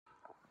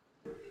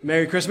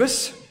Merry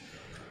Christmas.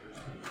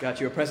 Got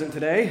you a present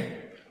today.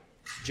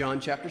 John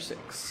chapter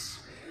 6.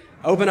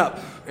 Open up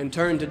and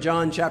turn to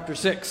John chapter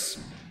 6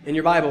 in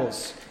your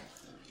Bibles.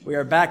 We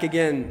are back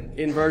again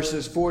in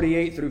verses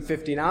 48 through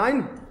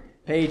 59,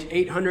 page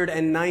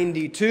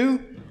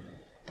 892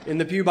 in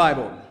the Pew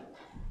Bible.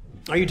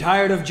 Are you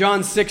tired of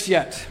John 6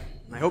 yet?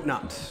 I hope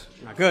not.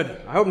 Not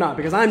good. I hope not,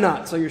 because I'm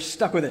not, so you're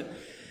stuck with it.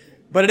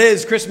 But it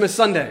is Christmas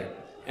Sunday,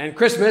 and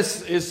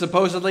Christmas is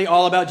supposedly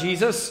all about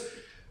Jesus.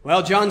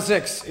 Well, John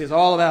 6 is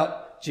all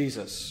about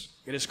Jesus.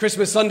 It is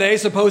Christmas Sunday,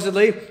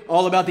 supposedly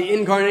all about the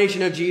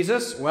incarnation of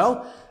Jesus.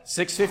 Well,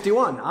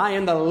 6:51, I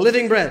am the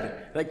living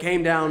bread that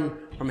came down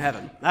from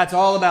heaven. That's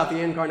all about the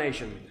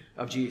incarnation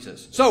of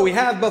Jesus. So we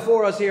have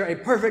before us here a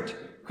perfect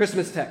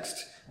Christmas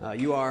text.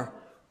 You are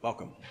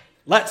welcome.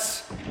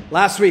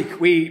 Last week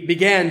we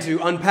began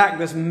to unpack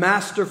this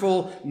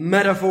masterful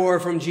metaphor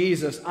from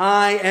Jesus.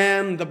 I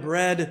am the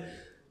bread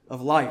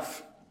of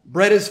life.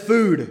 Bread is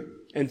food,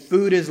 and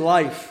food is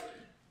life.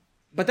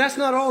 But that's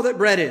not all that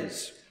bread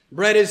is.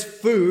 Bread is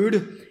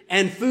food,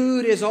 and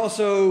food is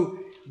also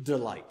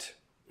delight.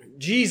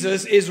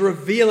 Jesus is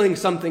revealing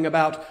something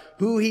about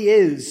who he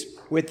is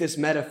with this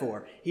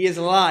metaphor. He is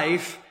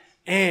life,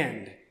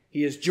 and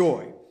he is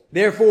joy.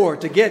 Therefore,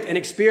 to get and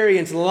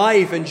experience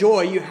life and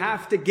joy, you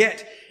have to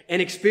get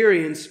and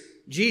experience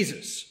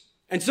Jesus.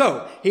 And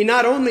so, he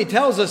not only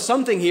tells us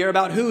something here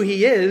about who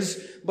he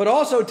is, but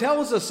also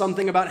tells us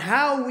something about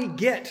how we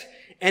get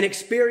and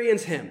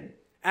experience him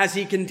as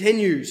he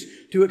continues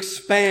to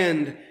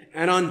expand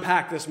and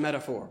unpack this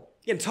metaphor.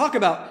 Again, talk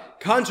about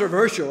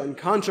controversial and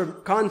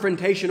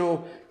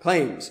confrontational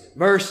claims.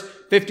 Verse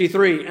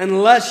 53,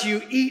 unless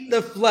you eat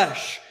the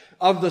flesh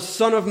of the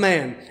Son of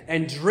Man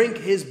and drink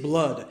his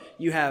blood,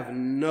 you have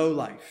no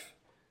life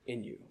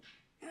in you.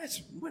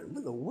 What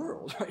in the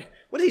world? Right?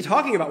 What is he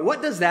talking about?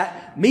 What does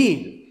that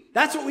mean?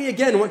 That's what we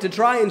again want to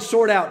try and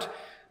sort out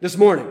this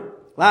morning.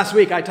 Last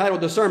week I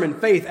titled the sermon,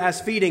 Faith as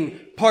Feeding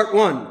Part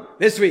 1.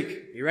 This week,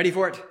 you ready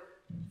for it?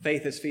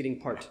 Faith is Feeding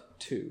Part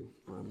 2.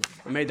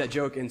 I made that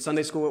joke in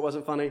Sunday school. It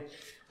wasn't funny.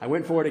 I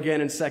went for it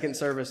again in second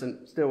service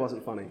and still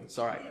wasn't funny. It's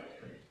all right.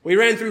 We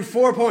ran through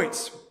 4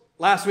 points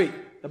last week.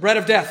 The bread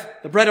of death,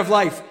 the bread of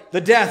life,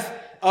 the death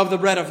of the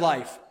bread of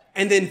life,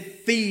 and then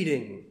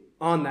feeding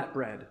on that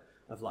bread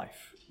of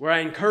life, where I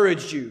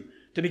encouraged you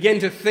to begin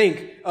to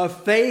think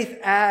of faith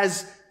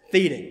as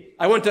feeding.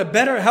 I want to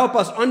better help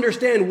us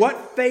understand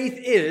what faith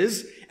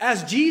is,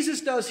 as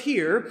Jesus does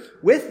here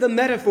with the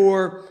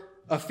metaphor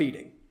of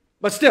feeding.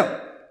 But still,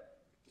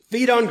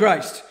 feed on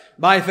Christ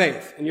by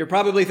faith. And you're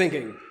probably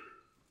thinking,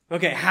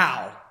 okay,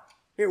 how?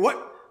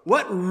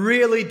 What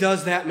really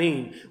does that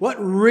mean? What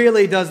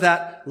really does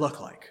that look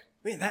like?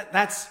 I mean,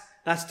 that's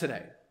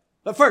today.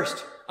 But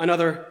first,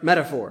 another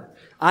metaphor.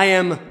 I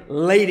am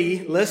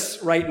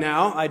ladyless right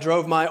now. I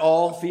drove my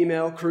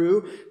all-female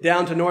crew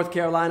down to North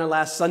Carolina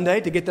last Sunday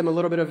to get them a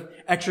little bit of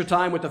extra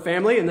time with the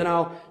family, and then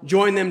I'll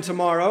join them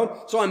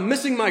tomorrow. So I'm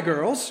missing my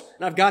girls,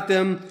 and I've got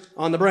them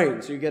on the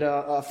brain. So you get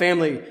a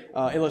family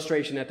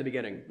illustration at the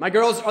beginning. My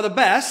girls are the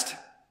best,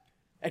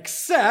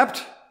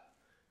 except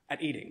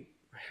at eating,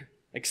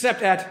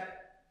 except at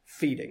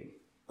feeding.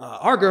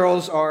 Our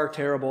girls are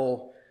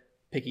terrible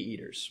picky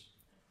eaters.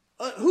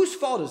 Whose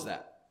fault is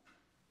that?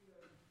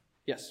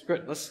 Yes,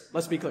 good.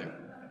 Let's be clear.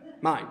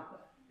 Mine.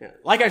 Yeah.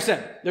 Like I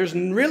said, there's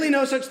really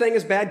no such thing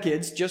as bad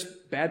kids,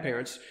 just bad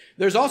parents.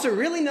 There's also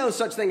really no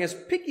such thing as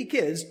picky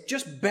kids,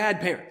 just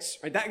bad parents.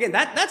 Right?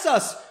 That's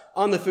us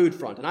on the food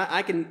front, and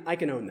I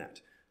can own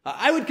that.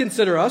 I would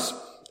consider us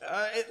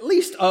at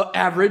least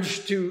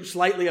average to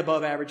slightly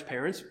above average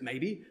parents,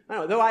 maybe. I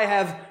don't know. Though I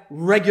have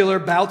regular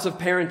bouts of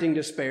parenting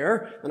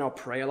despair, and I'll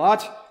pray a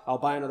lot. I'll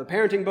buy another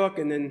parenting book,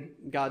 and then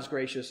God's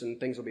gracious, and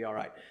things will be all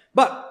right.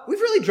 But we've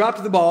really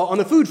dropped the ball on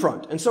the food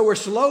front, and so we're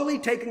slowly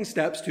taking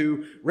steps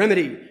to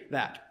remedy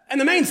that.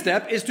 And the main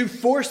step is to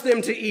force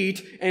them to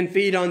eat and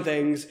feed on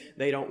things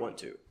they don't want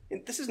to.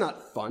 And this is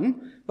not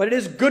fun, but it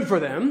is good for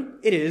them.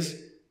 It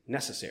is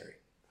necessary.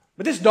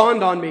 But this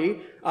dawned on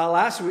me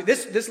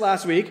this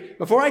last week.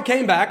 Before I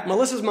came back,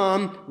 Melissa's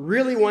mom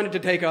really wanted to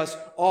take us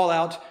all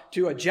out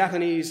to a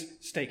Japanese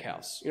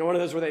steakhouse. You know, one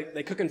of those where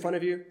they cook in front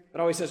of you? It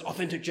always says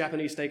authentic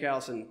Japanese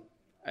steakhouse, and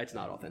it's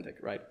not authentic,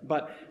 right?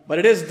 But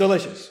it is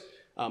delicious.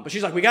 But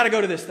she's like, we got to go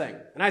to this thing.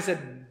 And I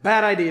said,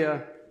 bad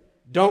idea.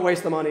 Don't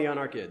waste the money on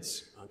our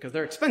kids, because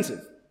they're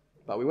expensive.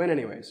 But we went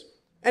anyways.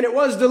 And it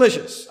was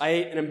delicious. I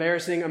ate an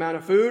embarrassing amount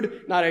of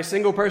food. Not a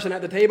single person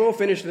at the table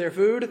finished their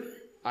food.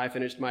 I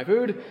finished my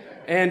food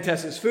and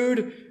Tessa's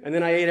food, and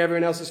then I ate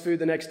everyone else's food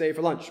the next day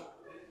for lunch.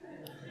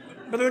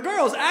 But the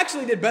girls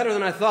actually did better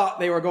than I thought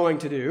they were going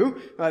to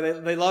do.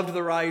 They loved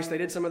the rice. They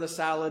did some of the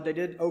salad. They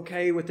did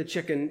okay with the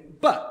chicken.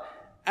 But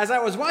as I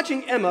was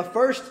watching Emma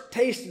first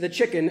taste the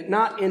chicken,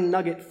 not in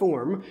nugget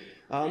form,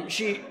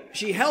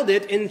 she held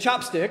it in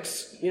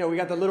chopsticks. You know, we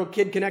got the little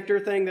kid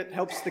connector thing that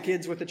helps the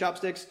kids with the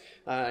chopsticks.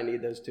 I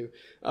need those too.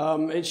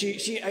 And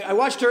I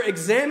watched her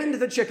examine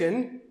the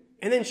chicken,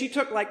 and then she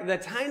took like the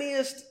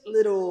tiniest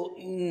little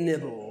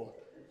nibble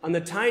on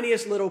the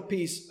tiniest little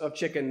piece of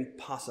chicken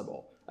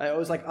possible. It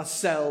was like a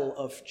cell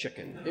of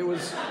chicken. It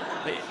was,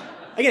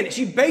 again,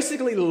 she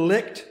basically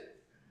licked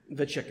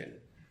the chicken.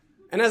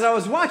 And as I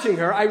was watching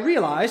her, I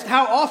realized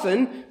how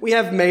often we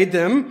have made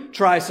them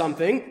try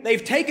something.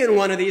 They've taken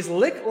one of these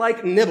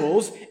lick-like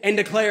nibbles and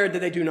declared that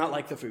they do not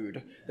like the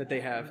food that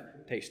they have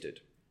tasted.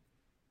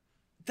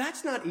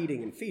 That's not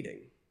eating and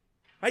feeding,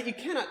 right? You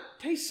cannot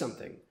taste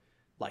something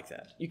like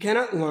that. You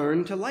cannot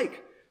learn to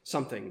like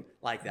something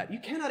like that. You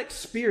cannot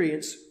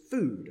experience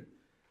food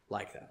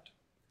like that.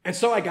 And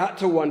so I got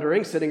to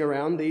wondering, sitting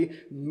around the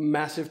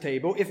massive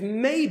table, if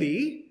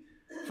maybe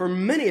for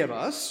many of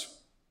us,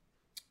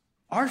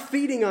 our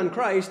feeding on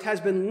Christ has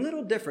been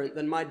little different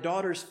than my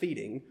daughter's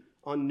feeding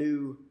on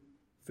new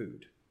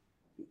food.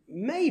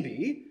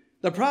 Maybe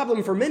the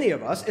problem for many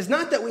of us is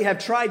not that we have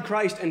tried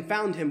Christ and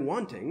found him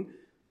wanting,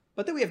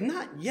 but that we have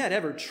not yet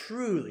ever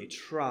truly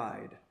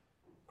tried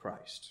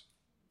Christ.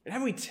 And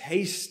have we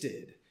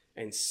tasted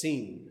and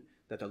seen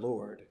that the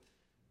Lord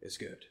is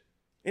good?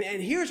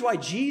 And here's why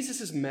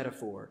Jesus'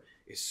 metaphor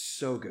is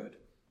so good.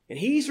 And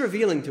he's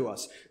revealing to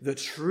us the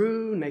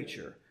true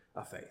nature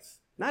of faith.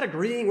 Not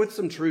agreeing with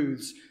some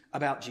truths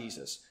about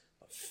Jesus,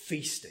 but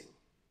feasting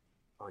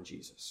on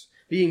Jesus.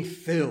 Being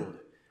filled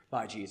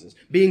by Jesus.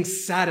 Being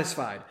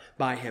satisfied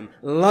by him.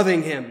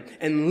 Loving him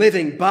and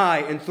living by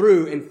and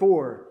through and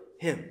for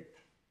him.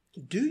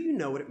 Do you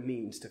know what it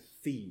means to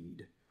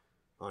feed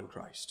on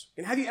Christ?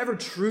 And have you ever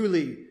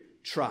truly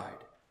tried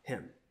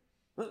him?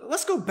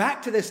 Let's go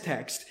back to this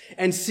text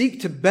and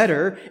seek to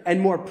better and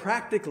more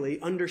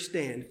practically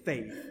understand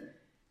faith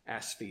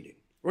as feeding.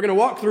 We're going to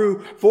walk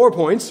through 4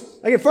 points.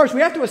 Again, first,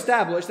 we have to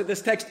establish that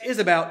this text is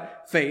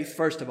about faith,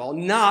 first of all,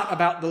 not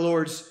about the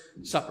Lord's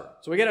Supper.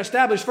 So we got to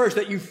establish first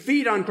that you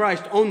feed on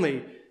Christ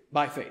only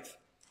by faith.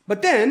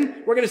 But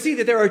then we're going to see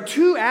that there are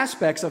 2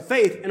 aspects of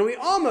faith, and we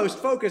almost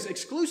focus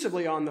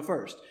exclusively on the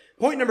first.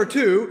 Point number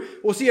 2,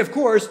 we'll see, of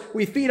course,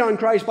 we feed on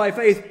Christ by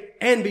faith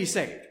and be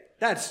saved.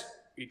 That's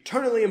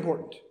eternally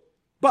important.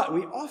 But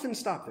we often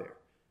stop there.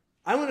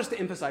 I want us to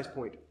emphasize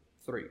point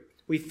 3.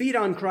 We feed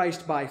on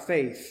Christ by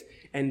faith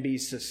and be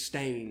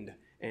sustained,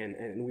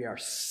 and we are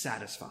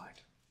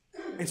satisfied.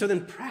 And so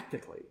then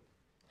practically,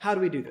 how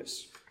do we do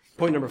this?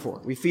 Point number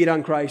 4, we feed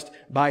on Christ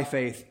by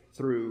faith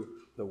through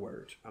the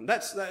Word.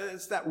 That's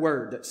that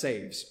Word that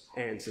saves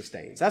and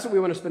sustains. That's what we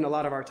want to spend a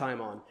lot of our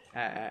time on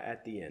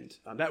at the end.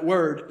 That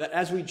Word that,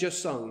 as we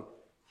just sung,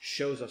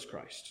 shows us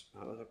Christ.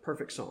 It was a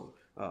perfect song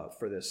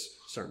for this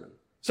sermon.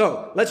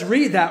 So let's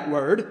read that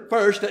word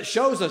first that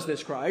shows us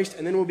this Christ,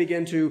 and then we'll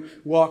begin to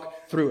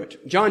walk through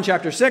it. John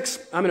chapter 6,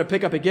 I'm going to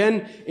pick up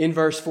again in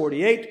verse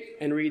 48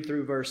 and read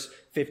through verse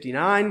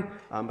 59.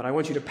 But I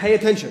want you to pay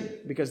attention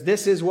because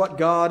this is what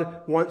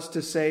God wants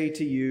to say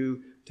to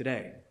you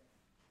today.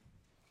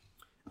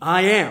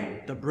 I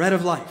am the bread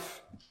of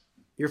life.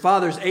 Your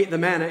fathers ate the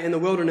manna in the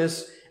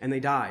wilderness and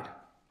they died.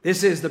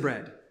 This is the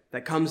bread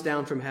that comes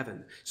down from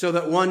heaven so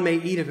that one may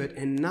eat of it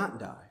and not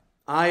die.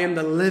 I am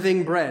the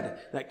living bread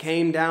that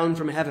came down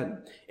from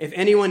heaven. If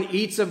anyone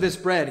eats of this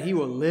bread, he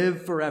will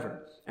live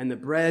forever. And the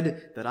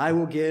bread that I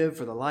will give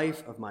for the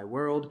life of my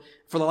world,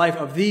 for the life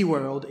of the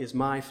world, is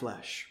my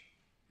flesh.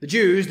 The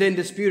Jews then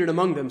disputed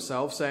among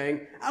themselves,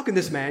 saying, how can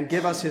this man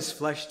give us his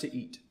flesh to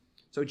eat?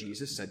 So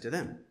Jesus said to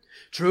them,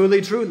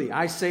 truly, truly,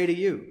 I say to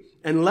you,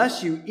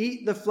 unless you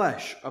eat the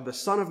flesh of the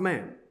Son of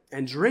Man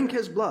and drink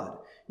his blood,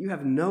 you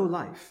have no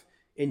life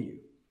in you.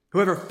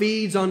 Whoever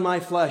feeds on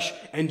my flesh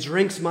and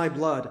drinks my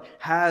blood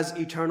has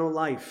eternal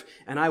life,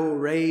 and I will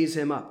raise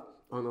him up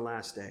on the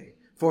last day.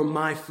 For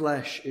my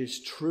flesh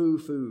is true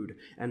food,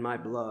 and my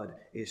blood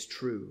is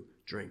true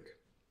drink.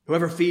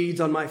 Whoever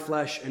feeds on my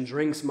flesh and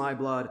drinks my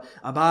blood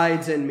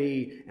abides in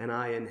me, and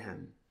I in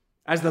him.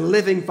 As the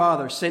living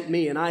Father sent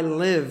me, and I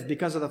live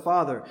because of the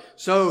Father,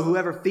 so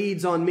whoever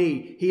feeds on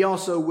me, he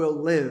also will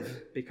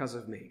live because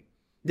of me.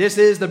 This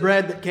is the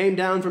bread that came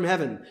down from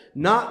heaven,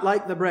 not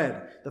like the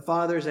bread the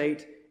fathers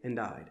ate and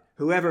died.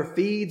 Whoever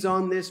feeds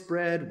on this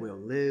bread will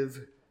live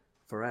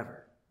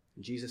forever.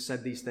 And Jesus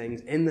said these things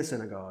in the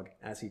synagogue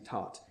as he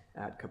taught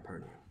at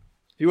Capernaum.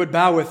 If you would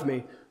bow with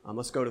me,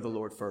 let's go to the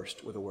Lord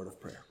first with a word of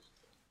prayer.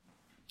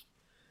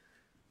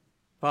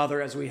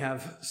 Father, as we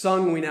have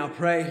sung, we now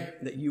pray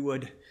that you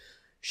would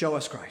show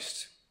us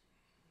Christ.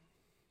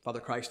 Father,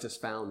 Christ is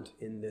found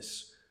in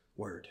this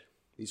word,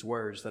 these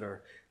words that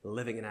are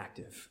living and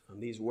active,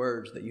 these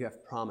words that you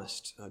have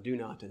promised do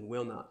not and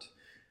will not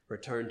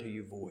return to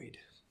you void.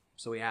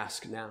 So we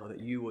ask now that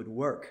you would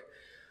work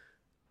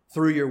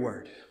through your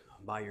word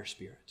by your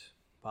Spirit.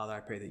 Father,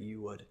 I pray that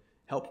you would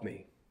help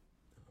me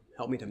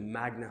to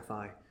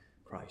magnify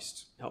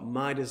Christ. Help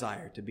my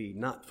desire to be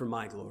not for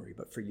my glory,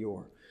 but for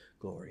your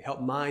glory.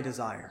 Help my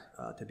desire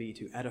to be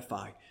to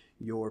edify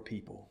your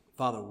people.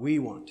 Father, we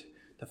want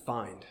to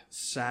find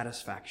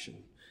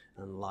satisfaction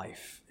and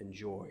life and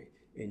joy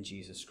in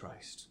Jesus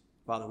Christ.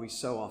 Father, we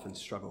so often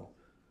struggle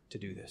to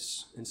do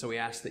this. And so we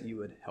ask that you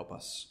would help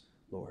us,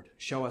 Lord.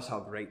 Show us how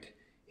great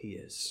he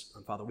is.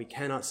 And Father, we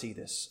cannot see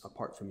this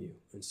apart from you.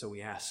 And so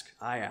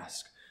I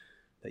ask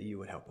that you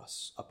would help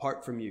us.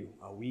 Apart from you,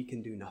 we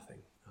can do nothing.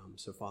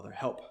 So, Father,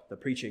 help the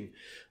preaching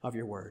of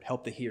your word.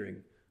 Help the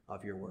hearing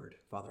of your word.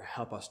 Father,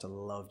 help us to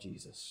love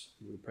Jesus.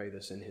 We pray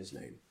this in his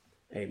name.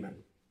 Amen.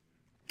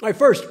 All right,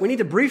 first, we need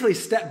to briefly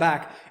step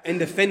back and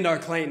defend our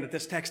claim that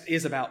this text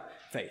is about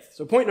faith.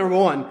 So point number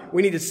one,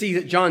 we need to see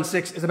that John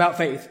 6 is about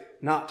faith,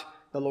 not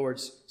the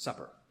Lord's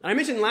Supper. And I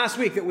mentioned last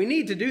week that we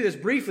need to do this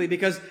briefly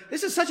because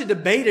this is such a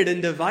debated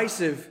and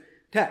divisive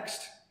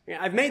text.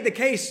 I've made the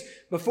case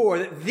before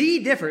that the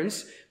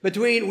difference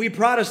between we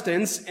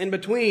Protestants and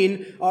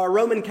between our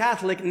Roman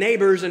Catholic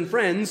neighbors and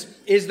friends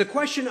is the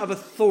question of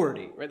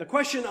authority, right? The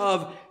question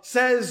of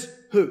says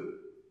who.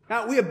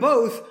 Now, we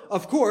both,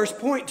 of course,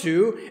 point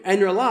to and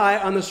rely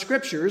on the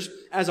Scriptures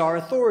as our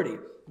authority.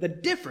 The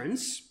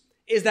difference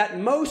is that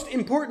most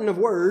important of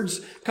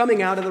words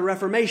coming out of the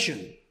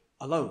Reformation,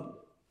 alone,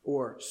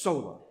 or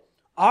sola.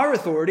 Our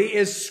authority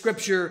is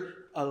Scripture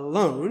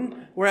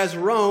alone, whereas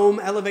Rome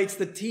elevates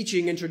the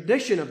teaching and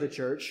tradition of the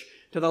church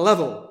to the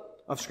level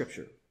of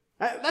Scripture.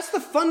 That's the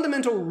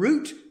fundamental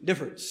root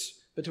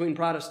difference between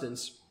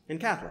Protestants and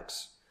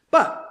Catholics.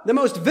 But the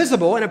most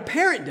visible and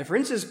apparent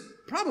difference is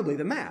probably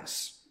the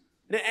Mass.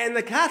 And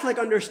the Catholic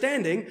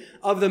understanding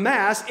of the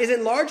Mass is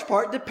in large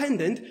part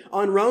dependent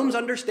on Rome's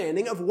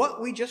understanding of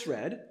what we just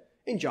read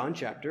in John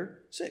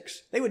chapter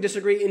 6. They would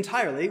disagree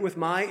entirely with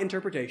my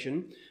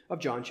interpretation of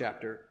John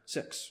chapter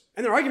 6.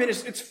 And their argument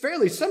is it's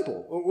fairly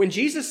simple. When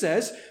Jesus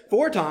says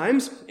 4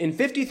 times in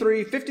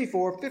 53,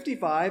 54,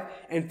 55,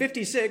 and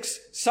 56,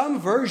 some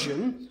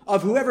version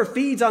of whoever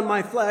feeds on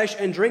my flesh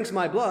and drinks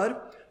my blood,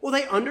 well,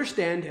 they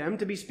understand him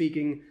to be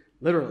speaking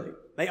literally.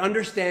 They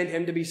understand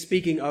him to be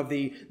speaking of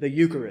the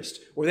Eucharist,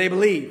 or they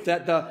believe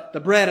that the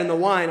bread and the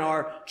wine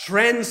are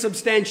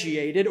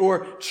transubstantiated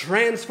or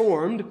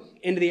transformed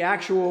into the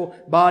actual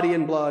body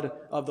and blood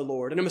of the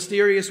Lord in a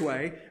mysterious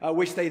way,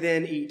 which they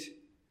then eat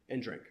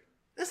and drink.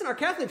 Listen, our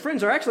Catholic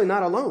friends are actually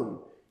not alone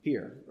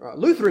here.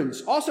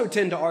 Lutherans also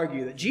tend to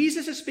argue that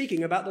Jesus is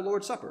speaking about the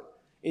Lord's Supper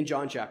in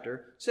John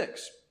chapter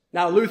 6.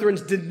 Now,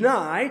 Lutherans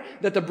deny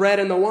that the bread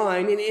and the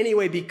wine in any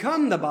way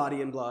become the body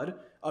and blood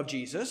of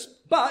Jesus,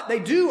 but they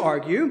do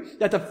argue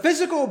that the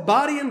physical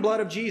body and blood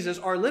of Jesus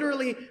are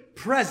literally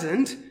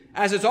present,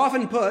 as it's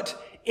often put,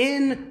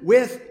 in,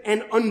 with,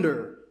 and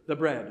under the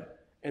bread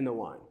and the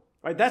wine.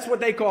 Right? That's what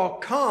they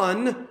call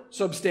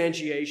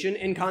consubstantiation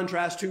in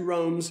contrast to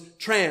Rome's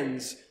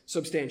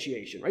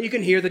transubstantiation. Right? You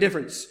can hear the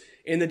difference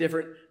in the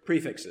different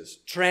prefixes.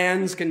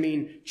 Trans can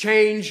mean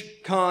change,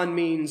 con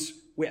means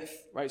with,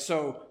 right?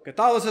 So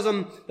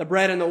Catholicism, the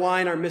bread and the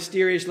wine are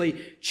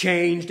mysteriously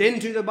changed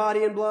into the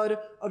body and blood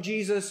of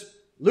Jesus.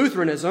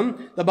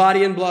 Lutheranism, the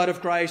body and blood of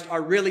Christ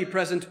are really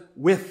present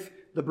with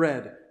the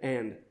bread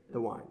and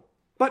the wine.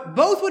 But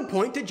both would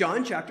point to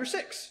John chapter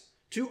 6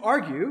 to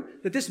argue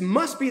that this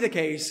must be the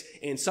case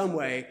in some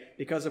way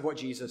because of what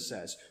Jesus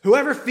says.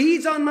 Whoever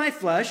feeds on my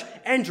flesh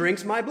and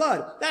drinks my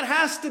blood. That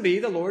has to be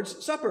the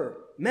Lord's Supper.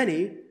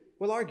 Many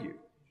will argue.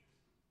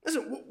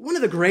 Listen, one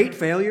of the great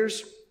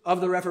failures of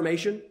the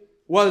Reformation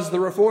was the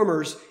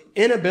Reformers'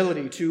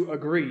 inability to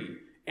agree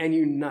and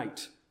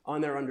unite on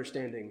their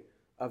understanding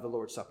of the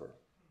Lord's Supper.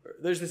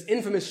 There's this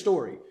infamous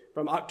story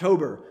from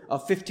October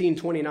of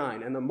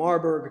 1529 and the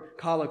Marburg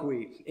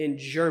Colloquy in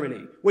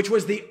Germany, which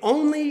was the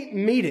only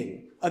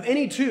meeting of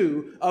any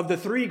two of the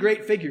 3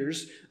 great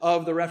figures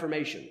of the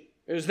Reformation.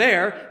 It was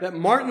there that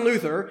Martin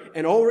Luther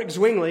and Ulrich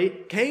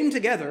Zwingli came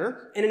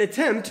together in an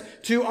attempt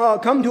to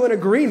come to an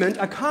agreement,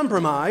 a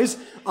compromise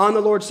on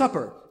the Lord's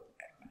Supper.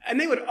 And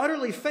they would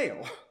utterly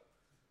fail,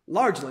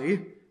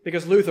 largely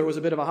because Luther was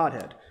a bit of a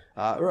hothead.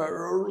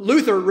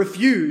 Luther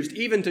refused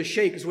even to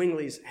shake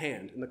Zwingli's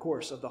hand in the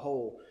course of the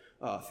whole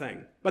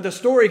thing. But the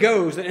story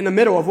goes that in the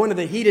middle of one of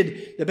the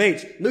heated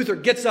debates, Luther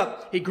gets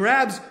up, he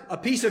grabs a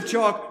piece of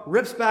chalk,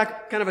 rips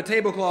back kind of a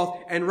tablecloth,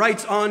 and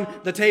writes on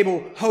the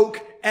table,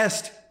 Hoc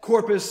est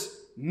corpus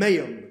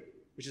meum,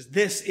 which is,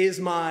 this is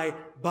my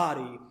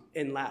body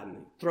in Latin.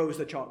 He throws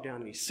the chalk down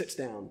and he sits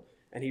down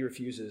and he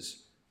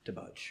refuses to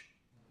budge.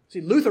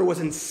 See, Luther was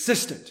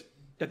insistent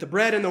that the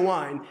bread and the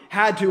wine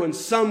had to in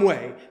some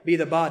way be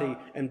the body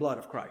and blood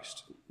of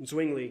Christ. And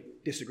Zwingli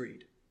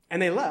disagreed.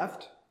 And they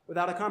left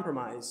without a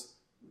compromise,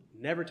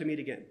 never to meet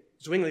again.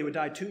 Zwingli would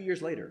die 2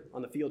 years later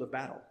on the field of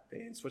battle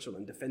in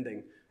Switzerland,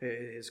 defending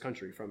his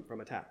country from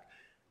attack.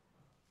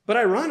 But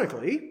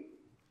ironically,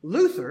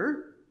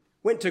 Luther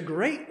went to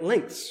great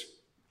lengths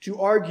to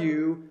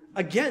argue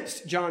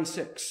against John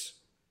 6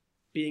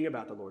 being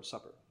about the Lord's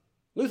Supper.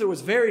 Luther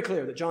was very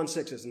clear that John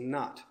 6 is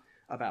not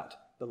about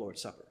the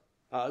Lord's Supper.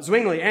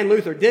 Zwingli and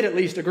Luther did at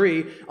least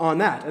agree on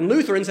that. And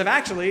Lutherans have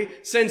actually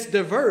since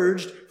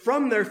diverged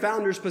from their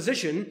founder's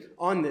position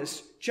on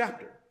this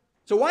chapter.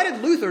 So why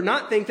did Luther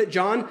not think that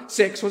John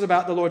 6 was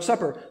about the Lord's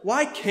Supper?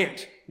 Why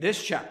can't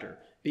this chapter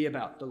be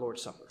about the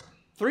Lord's Supper?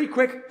 3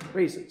 quick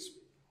reasons.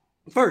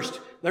 First,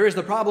 there is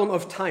the problem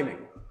of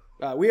timing.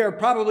 We are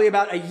probably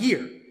about a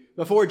year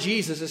before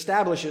Jesus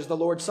establishes the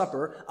Lord's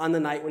Supper on the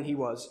night when he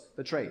was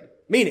betrayed.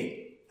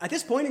 Meaning, at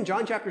this point in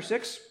John chapter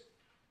 6,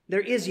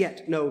 there is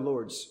yet no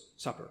Lord's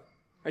Supper.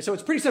 Right, so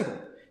it's pretty simple.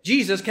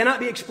 Jesus cannot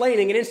be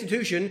explaining an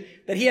institution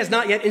that he has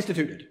not yet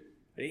instituted.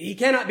 He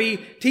cannot be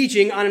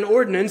teaching on an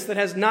ordinance that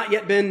has not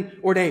yet been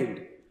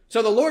ordained.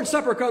 So the Lord's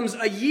Supper comes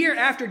a year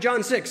after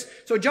John 6.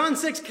 So John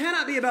 6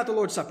 cannot be about the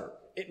Lord's Supper.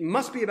 It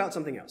must be about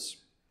something else.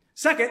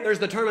 Second, there's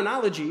the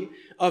terminology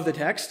of the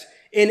text.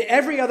 In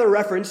every other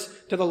reference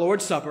to the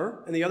Lord's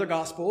Supper in the other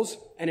Gospels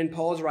and in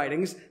Paul's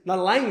writings, the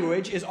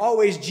language is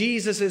always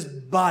Jesus'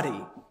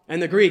 body. In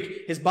the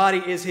Greek, his body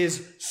is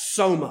his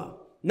soma.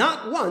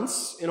 Not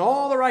once in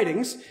all the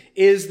writings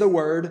is the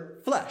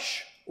word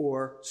flesh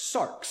or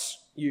sarx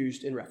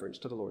used in reference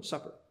to the Lord's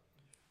Supper.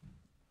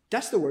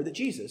 That's the word that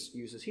Jesus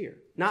uses here.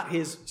 Not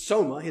his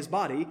soma, his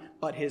body,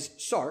 but his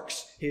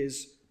sarx,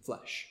 his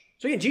flesh.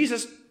 So again,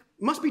 Jesus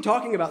must be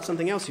talking about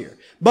something else here.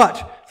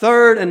 But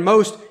third and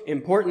most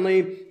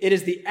importantly, it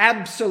is the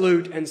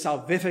absolute and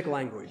salvific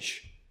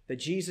language that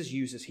Jesus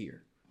uses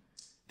here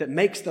that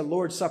makes the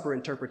Lord's Supper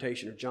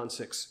interpretation of John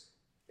 6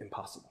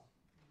 impossible.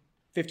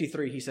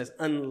 53, he says,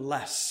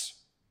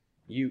 unless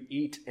you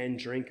eat and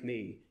drink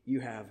me,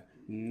 you have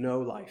no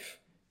life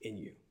in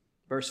you.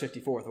 Verse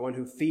 54, the one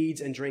who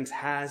feeds and drinks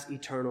has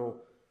eternal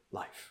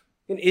life.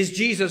 And is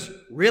Jesus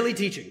really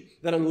teaching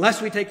that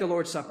unless we take the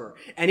Lord's Supper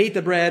and eat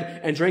the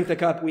bread and drink the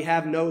cup, we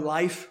have no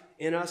life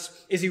in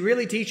us? Is he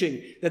really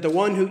teaching that the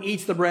one who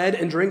eats the bread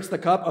and drinks the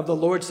cup of the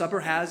Lord's Supper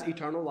has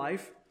eternal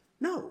life?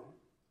 No,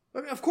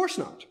 of course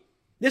not.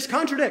 This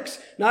contradicts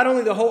not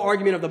only the whole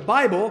argument of the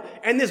Bible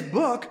and this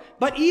book,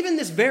 but even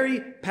this very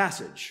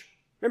passage.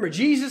 Remember,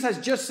 Jesus has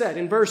just said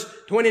in verse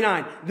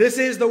 29, this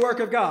is the work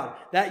of God,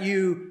 that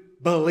you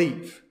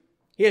believe.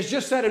 He has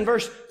just said in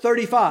verse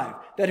 35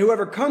 that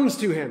whoever comes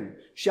to him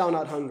shall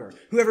not hunger.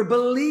 Whoever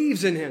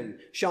believes in him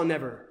shall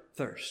never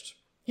thirst.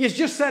 He has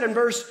just said in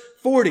verse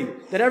 40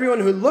 that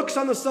everyone who looks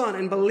on the Son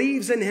and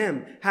believes in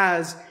him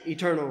has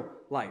eternal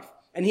life.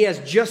 And he has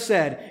just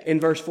said in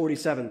verse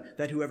 47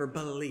 that whoever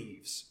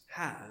believes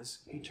has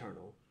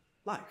eternal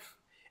life.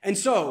 And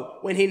so,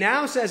 when he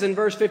now says in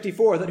verse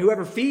 54 that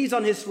whoever feeds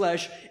on his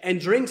flesh and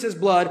drinks his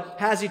blood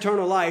has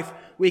eternal life,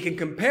 we can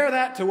compare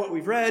that to what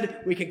we've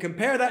read, we can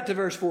compare that to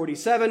verse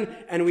 47,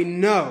 and we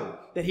know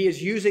that he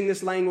is using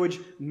this language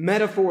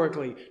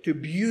metaphorically to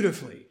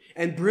beautifully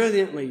and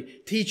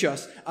brilliantly teach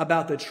us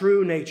about the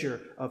true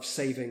nature of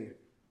saving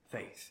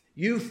faith.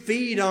 You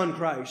feed on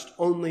Christ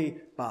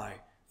only by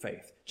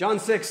faith. John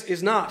 6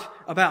 is not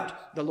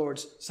about the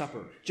Lord's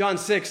Supper. John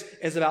 6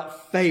 is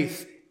about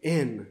faith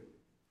in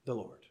the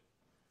Lord.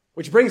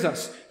 Which brings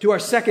us to our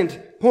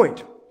second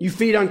point. You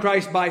feed on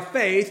Christ by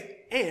faith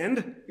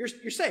and you're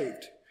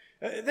saved.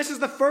 This is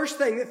the first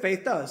thing that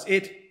faith does.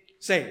 It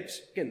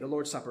saves. Again, the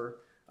Lord's Supper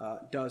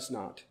does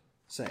not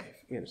save.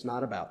 Again, it's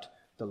not about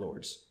the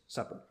Lord's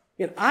Supper.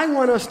 Again, I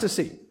want us to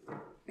see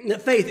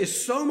that faith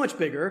is so much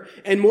bigger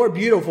and more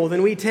beautiful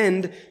than we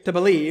tend to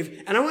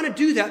believe. And I want to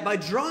do that by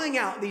drawing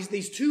out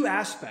these two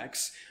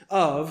aspects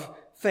of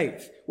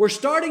faith. We're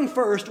starting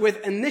first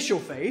with initial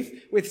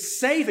faith, with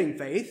saving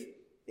faith.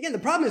 Again, the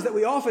problem is that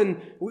we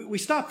often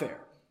stop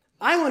there.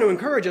 I want to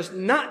encourage us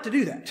not to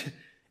do that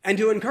and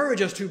to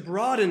encourage us to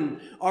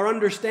broaden our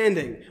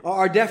understanding,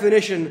 our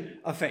definition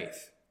of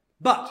faith.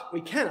 But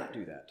we cannot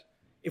do that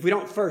if we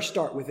don't first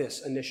start with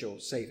this initial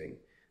saving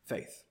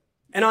faith.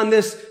 And on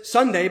this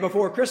Sunday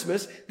before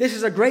Christmas, this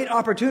is a great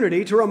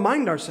opportunity to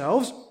remind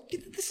ourselves,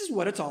 this is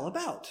what it's all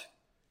about.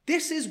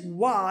 This is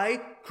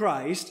why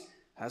Christ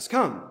has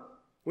come.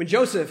 When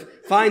Joseph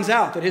finds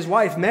out that his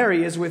wife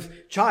Mary is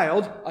with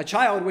child, a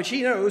child which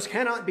he knows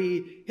cannot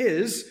be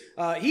his,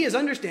 he is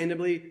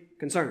understandably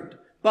concerned.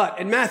 But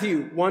in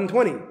Matthew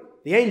 1:20,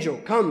 the angel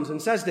comes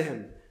and says to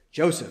him,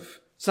 Joseph,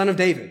 son of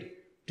David,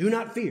 do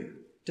not fear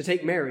to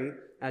take Mary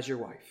as your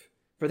wife,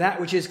 for that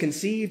which is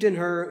conceived in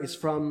her is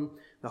from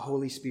the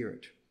Holy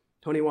Spirit.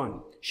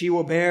 21, she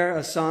will bear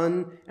a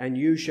son, and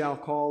you shall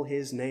call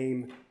his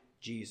name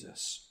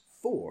Jesus,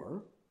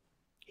 for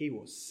he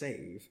will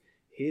save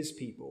his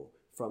people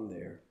from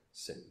their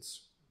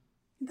sins.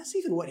 And that's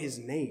even what his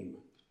name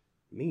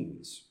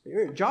means.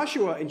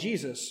 Joshua and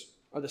Jesus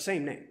are the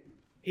same name,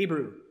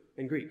 Hebrew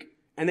and Greek,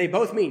 and they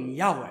both mean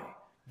Yahweh,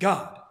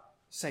 God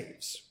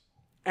saves.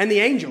 And the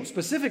angel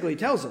specifically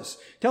tells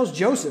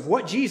Joseph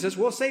what Jesus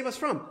will save us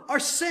from, our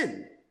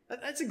sin.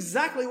 That's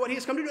exactly what he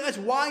has come to do. That's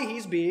why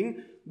he's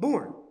being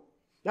born.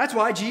 That's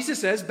why Jesus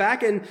says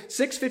back in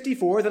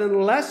 6:54 that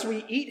unless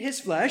we eat his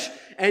flesh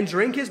and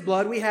drink his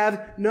blood, we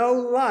have no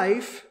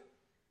life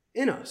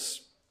in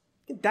us.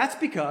 That's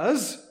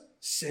because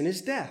sin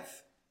is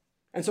death.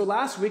 And so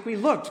last week we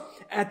looked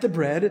at the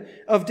bread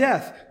of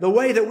death, the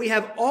way that we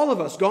have all of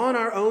us gone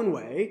our own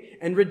way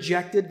and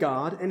rejected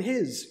God and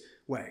his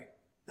way.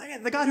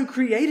 The God who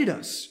created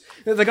us,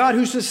 the God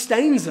who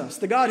sustains us,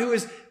 the God who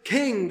is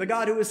king, the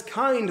God who is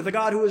kind, the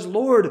God who is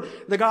Lord,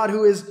 the God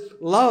who is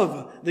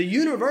love. The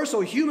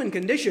universal human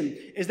condition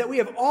is that we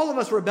have all of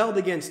us rebelled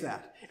against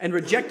that and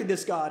rejected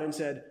this God and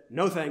said,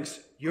 no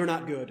thanks, you're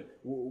not good,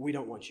 we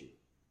don't want you.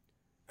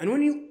 And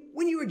when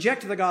you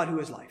reject the God who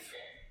is life,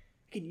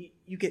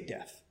 you get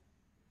death.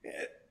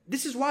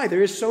 This is why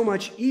there is so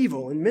much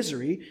evil and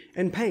misery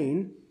and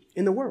pain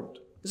in the world.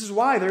 This is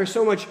why there is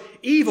so much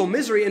evil,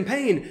 misery, and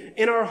pain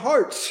in our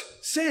hearts.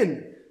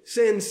 Sin,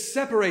 Sin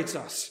separates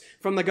us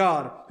from the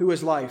God who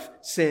is life.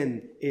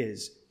 Sin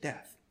is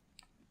death.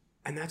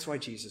 And that's why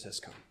Jesus has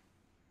come,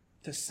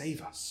 to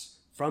save us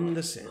from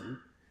the sin,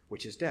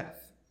 which is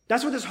death.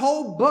 That's what this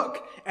whole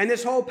book and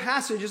this whole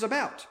passage is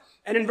about.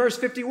 And in verse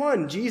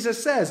 51,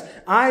 Jesus says,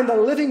 I am the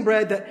living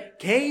bread that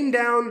came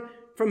down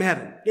from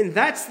heaven. And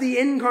that's the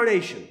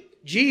incarnation.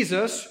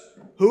 Jesus,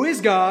 who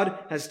is God,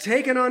 has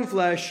taken on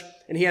flesh,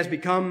 and he has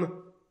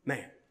become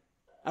man.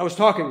 I was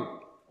talking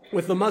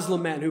with the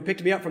Muslim man who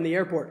picked me up from the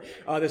airport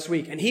this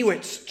week, and he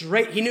went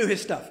straight, he knew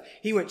his stuff.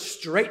 He went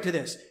straight to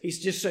this. He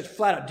just said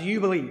flat out, do you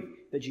believe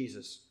that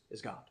Jesus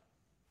is God?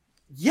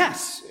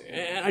 Yes.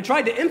 And I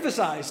tried to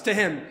emphasize to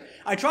him,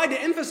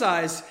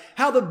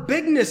 how the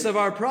bigness of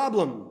our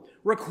problem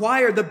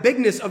required the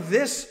bigness of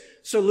this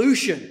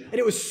solution. And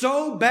it was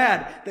so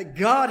bad that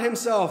God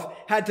himself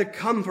had to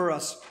come for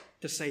us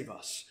to save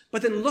us.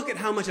 But then look at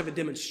how much of a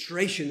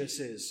demonstration this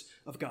is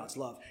of God's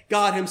love.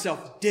 God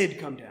himself did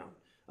come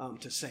down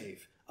to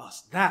save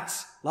us.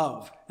 That's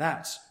love.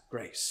 That's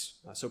grace.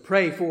 So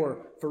pray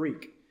for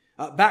Farik.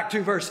 Back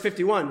to verse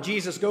 51,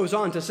 Jesus goes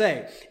on to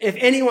say, if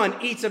anyone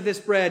eats of this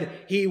bread,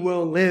 he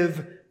will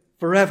live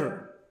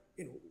forever.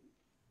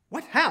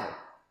 What? How?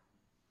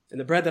 And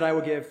the bread that I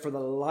will give for the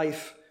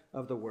life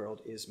of the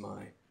world is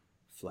my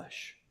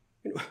flesh.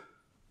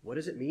 What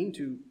does it mean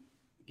to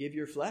give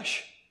your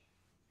flesh?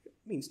 It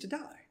means to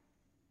die.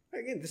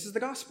 Again, this is the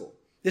gospel.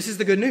 This is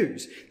the good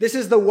news. This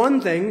is the one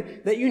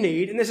thing that you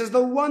need, and this is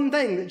the one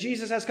thing that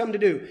Jesus has come to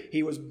do.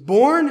 He was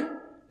born.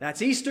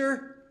 That's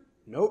Easter.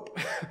 Nope.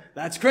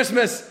 That's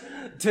Christmas.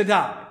 To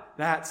die.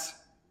 That's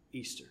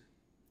Easter.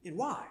 And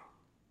why?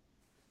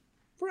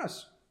 For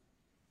us.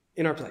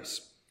 In our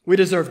place. We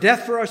deserve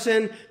death for our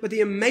sin, but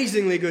the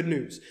amazingly good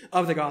news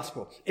of the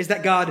gospel is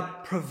that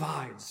God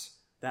provides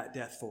that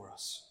death for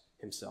us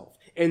himself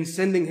in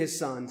sending his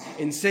son,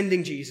 in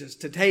sending Jesus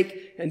to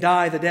take and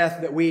die the death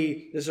that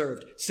we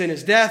deserved. Sin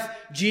is death.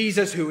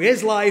 Jesus, who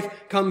is life,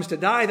 comes to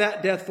die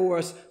that death for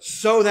us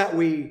so that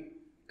we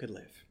could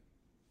live.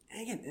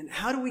 And again, and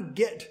how do we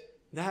get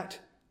that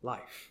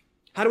life?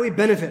 How do we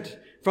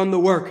benefit from the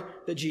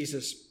work that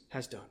Jesus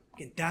has done?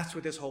 Again, that's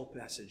what this whole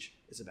passage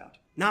is about.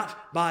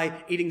 Not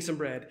by eating some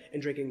bread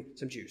and drinking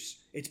some juice.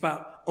 It's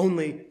about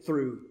only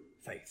through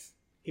faith.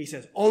 He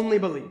says, only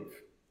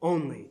believe,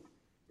 only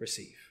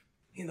receive.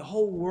 And the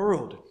whole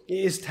world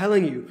is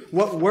telling you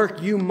what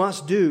work you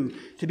must do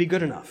to be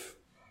good enough.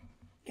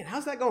 Again,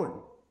 how's that going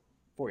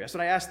for you? That's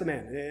what I asked the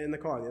man in the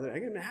car the other day.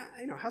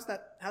 Again, how's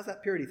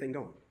that purity thing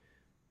going?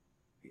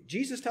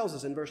 Jesus tells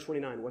us in verse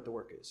 29 what the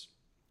work is.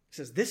 He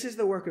says, this is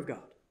the work of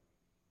God,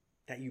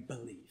 that you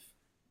believe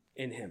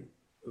in him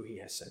who he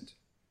has sent.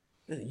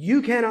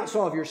 You cannot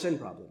solve your sin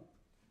problem,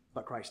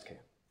 but Christ can.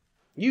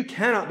 You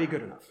cannot be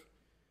good enough,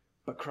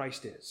 but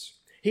Christ is.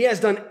 He has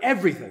done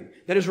everything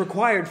that is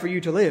required for you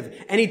to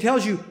live, and he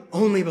tells you,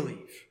 only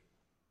believe.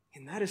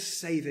 And that is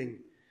saving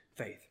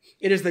faith.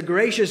 It is the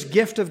gracious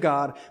gift of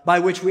God by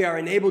which we are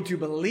enabled to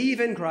believe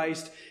in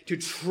Christ, to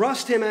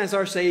trust him as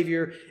our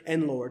Savior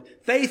and Lord.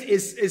 Faith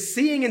is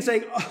seeing and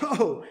saying,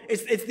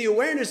 it's the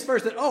awareness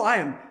first that,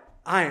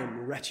 I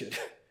am wretched.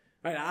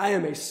 Right? I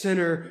am a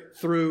sinner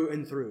through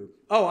and through.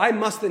 I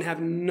must then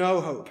have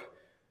no hope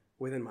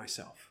within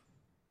myself.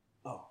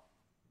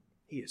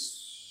 He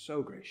is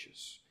so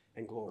gracious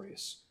and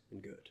glorious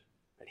and good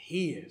that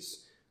he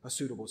is a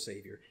suitable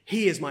Savior.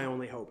 He is my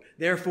only hope.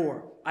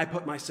 Therefore, I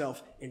put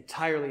myself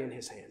entirely in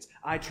his hands.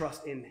 I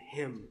trust in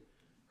him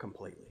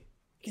completely.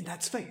 Again,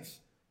 that's faith.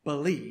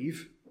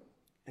 Believe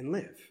and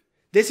live.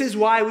 This is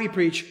why we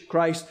preach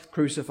Christ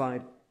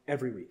crucified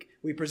every week.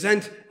 We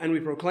present and we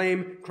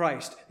proclaim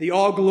Christ, the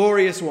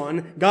all-glorious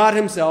one, God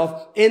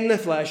himself in the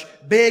flesh,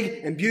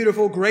 big and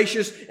beautiful,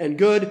 gracious and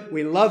good.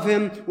 We love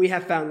him. We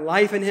have found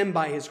life in him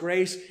by his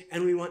grace,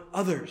 and we want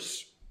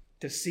others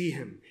to see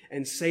him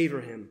and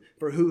savor him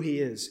for who he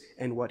is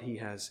and what he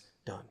has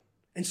done.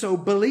 And so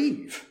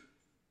believe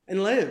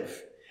and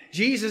live.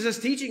 Jesus is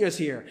teaching us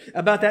here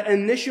about that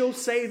initial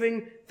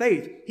saving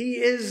faith. He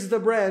is the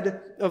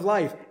bread of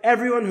life.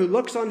 Everyone who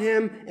looks on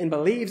him and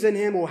believes in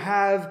him will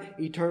have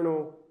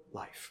eternal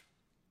life.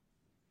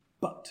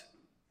 But,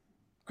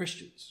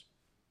 Christians,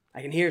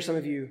 I can hear some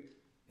of you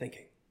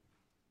thinking,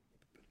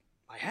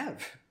 I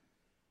have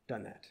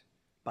done that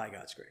by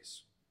God's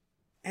grace.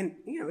 And,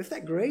 if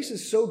that grace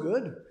is so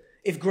good,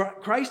 if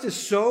Christ is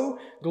so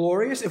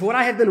glorious, if what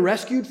I have been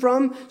rescued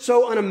from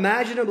so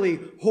unimaginably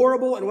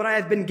horrible and what I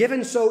have been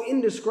given so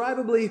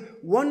indescribably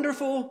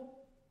wonderful,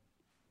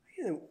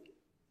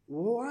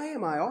 why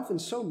am I often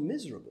so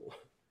miserable?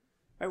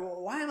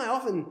 Why am I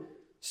often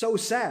so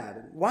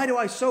sad? Why do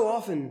I so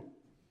often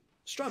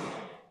struggle?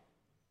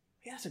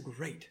 That's a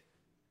great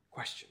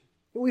question.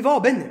 We've all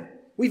been there.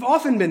 We've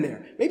often been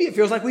there. Maybe it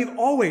feels like we've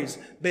always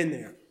been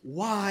there.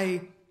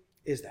 Why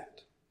is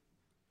that?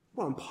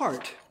 Well, in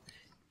part,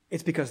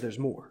 it's because there's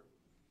more.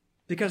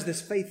 Because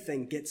this faith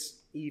thing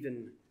gets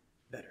even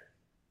better.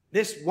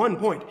 This one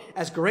point,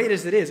 as great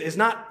as it is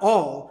not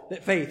all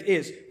that faith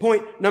is.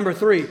 Point number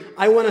 3,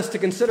 I want us to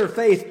consider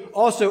faith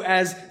also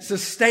as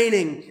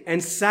sustaining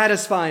and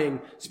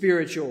satisfying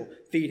spiritual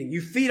feeding.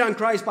 You feed on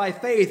Christ by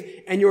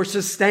faith, and you're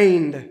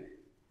sustained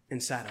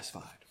and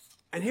satisfied.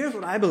 And here's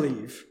what I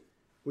believe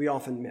we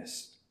often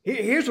miss.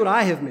 Here's what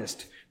I have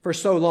missed for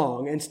so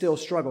long and still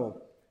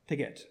struggle to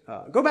get.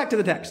 Go back to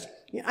the text.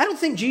 I don't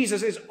think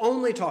Jesus is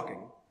only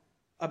talking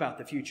about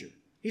the future.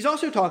 He's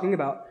also talking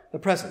about the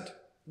present.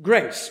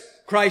 Grace,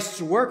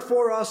 Christ's work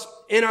for us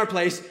in our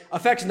place,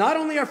 affects not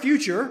only our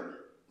future,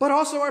 but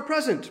also our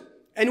present.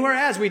 And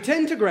whereas we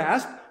tend to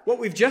grasp what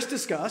we've just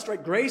discussed,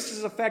 right?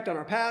 Grace's effect on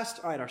our past,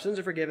 all right, our sins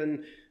are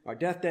forgiven, our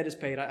death debt is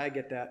paid, I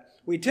get that.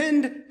 We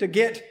tend to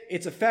get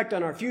its effect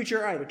on our future,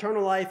 all right,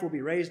 eternal life will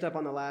be raised up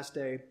on the last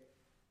day.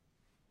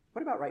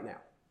 What about right now?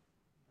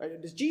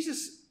 Right, does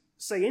Jesus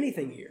say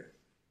anything here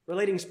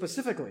relating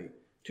specifically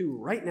to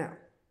right now?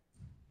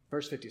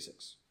 Verse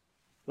 56.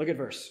 Look at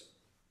verse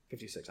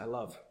 56. I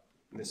love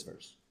this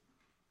verse.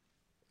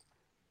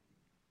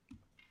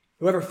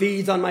 Whoever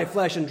feeds on my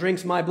flesh and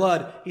drinks my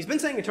blood, he's been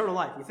saying eternal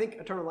life. You think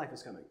eternal life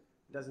is coming.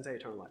 It doesn't say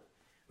eternal life.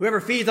 Whoever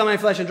feeds on my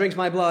flesh and drinks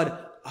my blood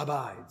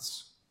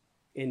abides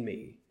in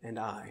me and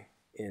I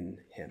in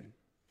him.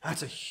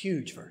 That's a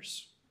huge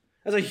verse.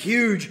 That's a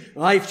huge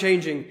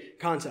life-changing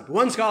concept.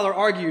 One scholar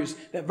argues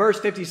that verse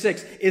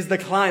 56 is the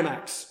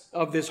climax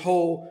of this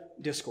whole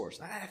discourse.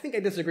 I think I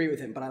disagree with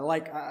him, but I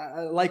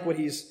like what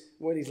he's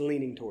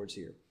leaning towards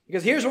here.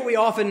 Because here's what we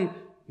often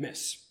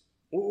miss.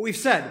 We've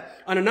said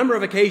on a number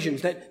of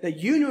occasions that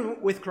union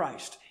with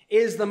Christ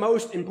is the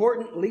most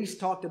important, least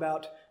talked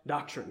about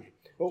doctrine.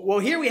 Well,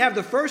 here we have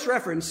the first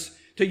reference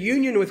to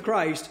union with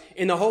Christ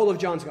in the whole of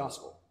John's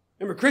gospel.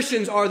 Remember,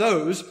 Christians are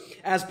those,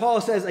 as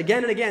Paul says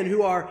again and again,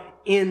 who are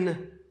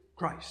in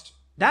Christ.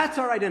 That's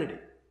our identity.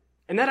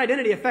 And that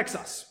identity affects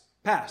us,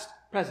 past,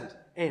 present,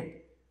 and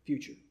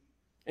future.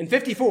 In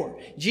 54,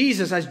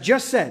 Jesus has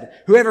just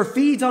said, whoever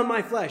feeds on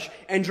my flesh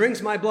and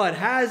drinks my blood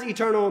has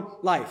eternal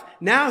life.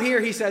 Now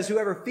here he says,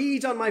 whoever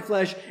feeds on my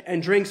flesh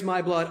and drinks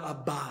my blood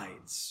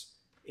abides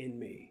in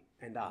me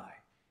and I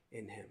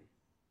in him.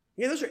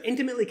 Yeah, those are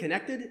intimately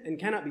connected and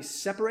cannot be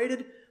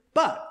separated,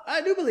 but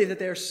I do believe that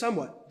they are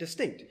somewhat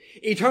distinct.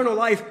 Eternal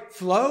life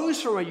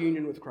flows from a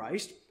union with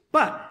Christ,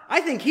 but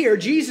I think here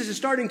Jesus is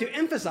starting to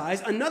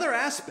emphasize another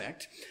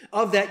aspect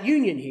of that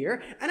union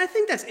here, and I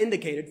think that's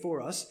indicated for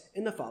us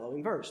in the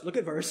following verse. Look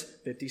at verse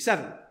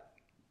 57.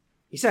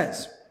 He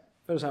says,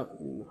 notice how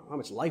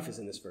much life is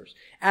in this verse.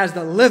 As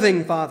the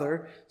living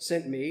Father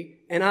sent me,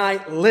 and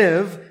I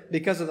live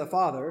because of the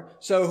Father,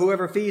 so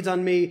whoever feeds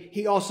on me,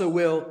 he also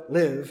will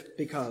live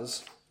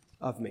because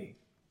of me.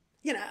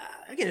 You know,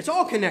 again, it's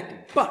all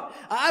connected, but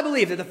I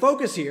believe that the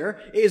focus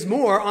here is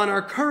more on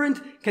our current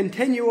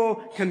continual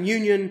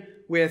communion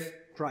with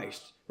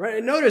Christ. Right?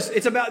 And notice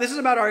this is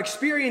about our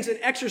experience and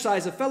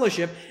exercise of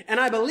fellowship, and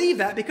I believe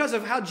that because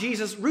of how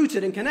Jesus roots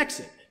it and connects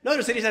it.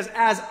 Notice that he says,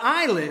 as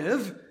I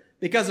live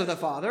because of the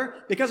Father,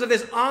 because of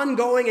this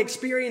ongoing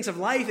experience of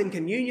life and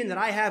communion that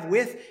I have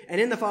with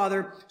and in the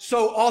Father,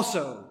 so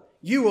also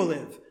you will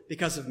live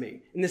because of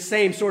me in the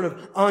same sort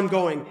of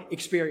ongoing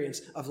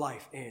experience of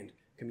life and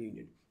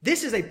communion.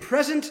 This is a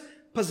present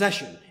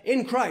possession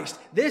in Christ.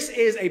 This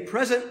is a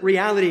present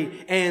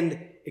reality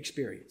and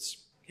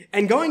experience.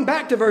 And going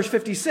back to verse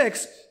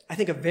 56, I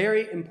think a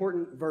very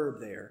important verb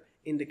there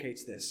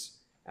indicates this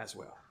as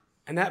well.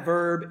 And that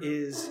verb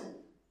is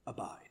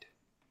abide.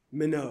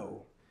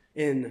 Meno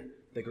in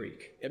the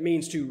Greek. It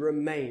means to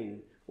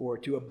remain or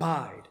to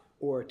abide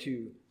or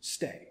to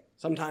stay.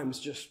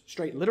 Sometimes just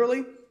straight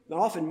literally, but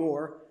often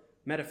more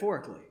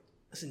metaphorically.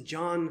 Listen,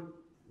 John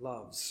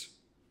loves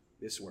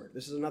this word.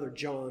 This is another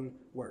John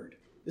word.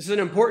 This is an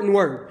important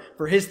word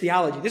for his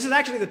theology. This is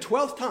actually the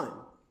 12th time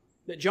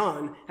that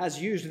John has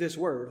used this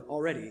word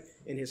already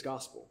in his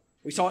gospel.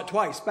 We saw it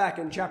twice back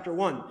in chapter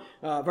 1,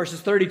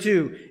 verses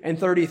 32 and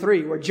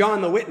 33, where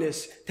John the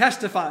witness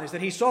testifies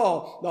that he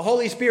saw the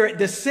Holy Spirit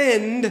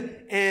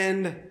descend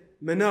and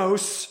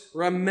menos,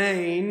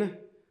 remain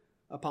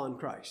upon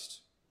Christ.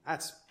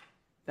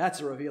 That's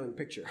a revealing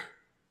picture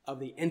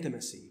of the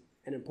intimacy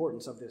and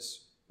importance of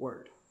this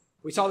word.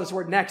 We saw this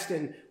word next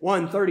in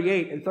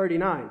 1:38 and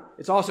 39.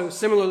 It's also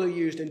similarly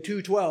used in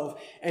 2:12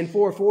 and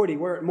 4:40,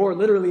 where it more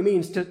literally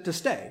means to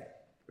stay.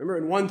 Remember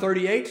in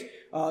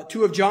 1:38,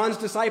 two of John's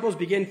disciples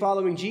begin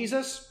following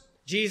Jesus.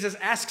 Jesus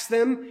asks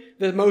them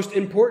the most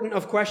important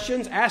of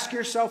questions. Ask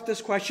yourself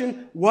this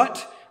question: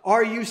 what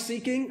are you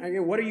seeking?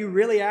 Again, what are you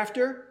really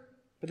after?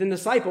 But then the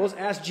disciples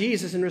ask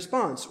Jesus in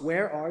response,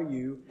 where are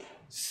you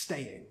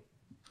staying?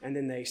 And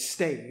then they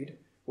stayed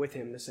with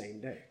him the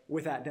same day,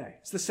 with that day.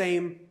 It's the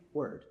same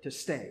word, to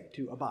stay,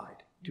 to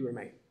abide, to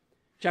remain.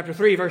 Chapter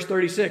 3, verse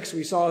 36,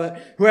 we saw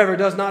that whoever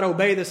does not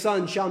obey the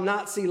Son shall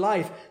not see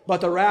life,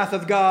 but the wrath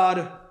of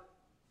God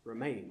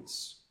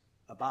remains,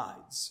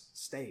 abides,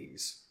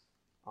 stays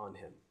on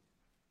him.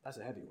 That's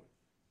a heavy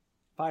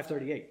one.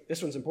 5:38,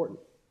 this one's important.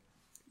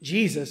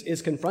 Jesus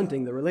is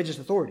confronting the religious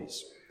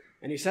authorities,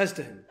 and he says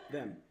to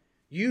them,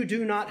 you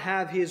do not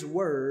have his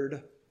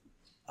word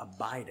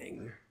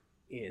abiding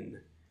in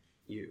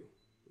you.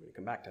 We're going to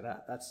come back to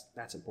that.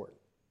 That's important.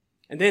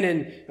 And then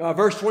in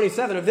verse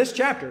 27 of this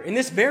chapter, in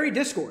this very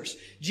discourse,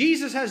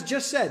 Jesus has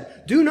just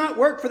said, do not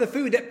work for the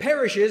food that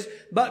perishes,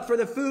 but for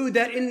the food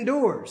that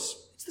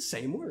endures. It's the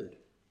same word.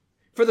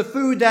 For the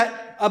food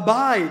that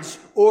abides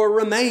or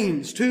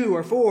remains to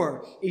or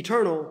for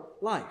eternal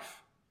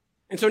life.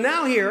 And so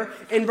now here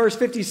in verse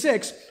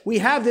 56, we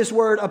have this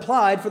word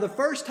applied for the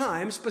first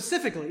time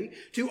specifically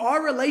to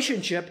our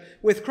relationship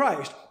with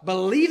Christ.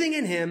 Believing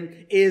in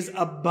him is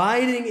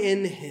abiding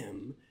in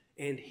him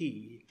and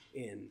he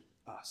in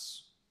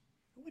us.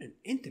 What an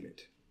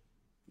intimate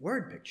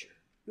word picture.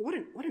 What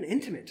an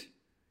intimate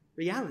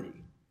reality.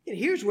 And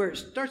here's where it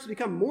starts to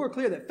become more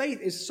clear that faith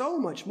is so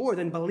much more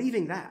than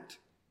believing that.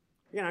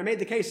 Again, I made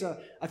the case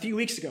a few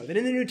weeks ago that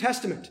in the New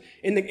Testament,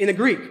 in the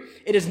Greek,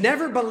 it is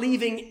never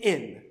believing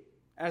in,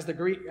 as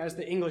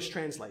the English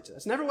translates it.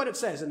 That's never what it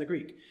says in the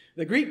Greek.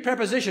 The Greek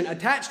preposition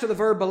attached to the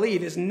verb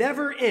believe is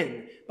never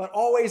in, but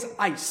always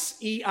eis,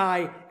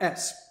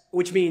 E-I-S,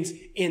 which means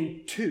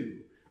into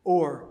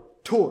or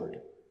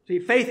toward. See,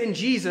 faith in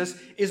Jesus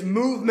is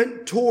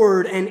movement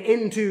toward and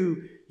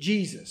into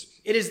Jesus.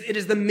 It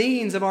is the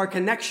means of our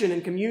connection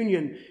and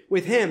communion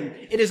with him.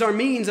 It is our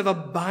means of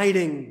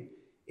abiding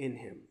in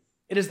him.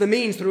 It is the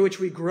means through which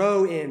we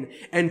grow in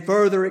and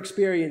further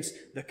experience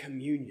the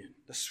communion,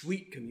 the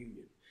sweet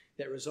communion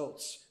that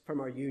results from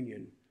our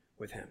union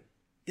with him.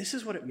 This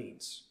is what it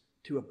means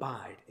to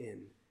abide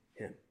in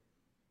him.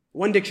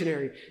 One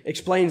dictionary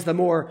explains the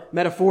more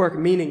metaphoric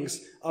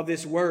meanings of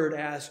this word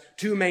as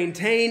to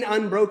maintain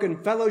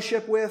unbroken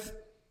fellowship with,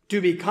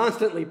 to be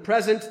constantly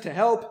present to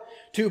help,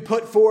 to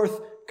put forth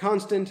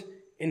constant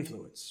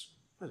influence.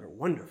 Those are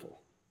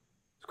wonderful.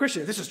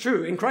 Christian, if this is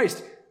true in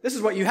Christ, this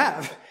is what you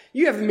have.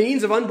 You have the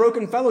means of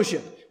unbroken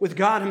fellowship with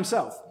God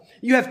himself.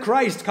 You have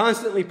Christ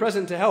constantly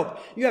present to help.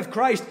 You have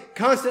Christ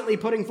constantly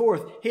putting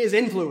forth his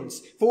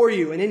influence for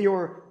you and in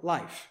your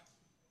life.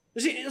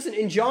 Listen,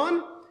 in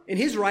John, in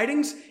his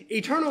writings,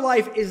 eternal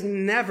life is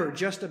never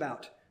just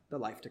about the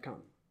life to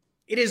come.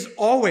 It is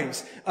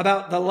always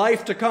about the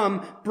life to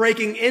come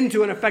breaking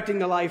into and affecting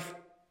the life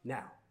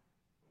now.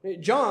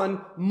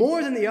 John,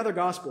 more than the other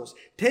Gospels,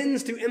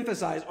 tends to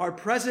emphasize our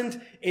present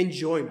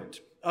enjoyment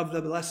of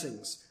the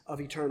blessings of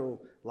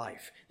eternal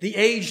life. The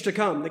age to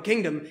come, the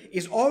kingdom,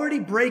 is already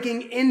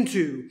breaking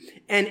into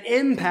and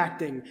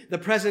impacting the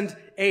present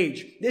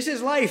age. This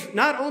is life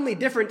not only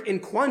different in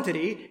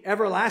quantity,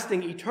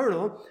 everlasting,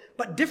 eternal,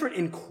 but different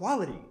in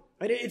quality.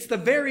 Right? It's the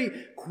very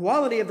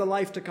quality of the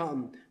life to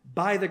come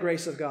by the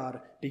grace of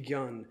God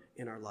begun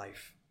in our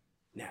life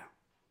now.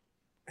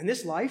 And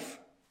this life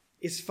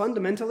is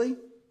fundamentally,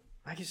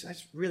 I just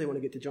really want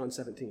to get to John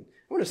 17.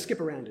 I want to skip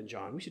around in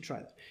John. We should try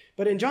that.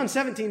 But in John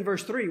 17,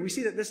 verse 3, we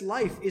see that this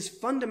life is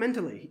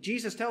fundamentally,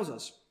 Jesus tells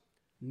us,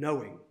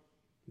 knowing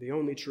the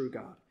only true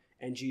God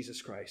and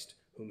Jesus Christ,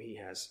 whom he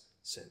has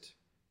sent.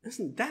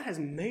 Listen, that has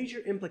major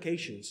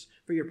implications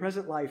for your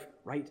present life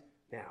right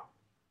now.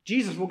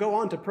 Jesus will go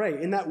on to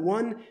pray in that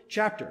one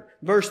chapter,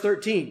 verse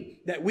 13,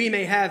 that we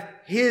may have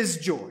his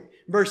joy.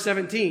 Verse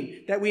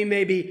 17, that we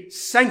may be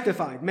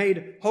sanctified,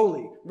 made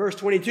holy. Verse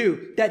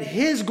 22, that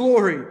his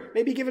glory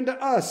may be given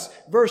to us.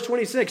 Verse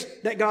 26,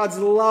 that God's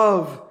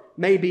love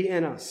may be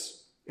in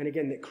us. And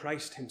again, that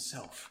Christ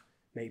himself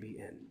may be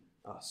in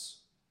us.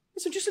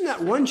 So just in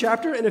that one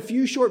chapter, in a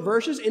few short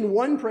verses, in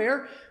one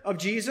prayer of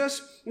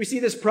Jesus, we see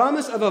this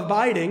promise of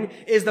abiding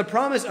is the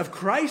promise of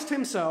Christ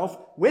himself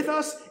with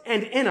us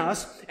and in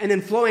us. And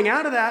then flowing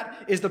out of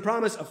that is the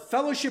promise of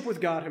fellowship with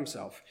God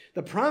himself,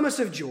 the promise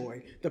of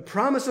joy, the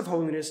promise of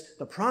holiness,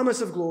 the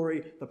promise of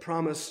glory, the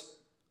promise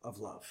of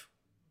love.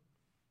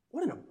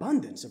 What an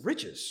abundance of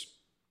riches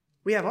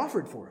we have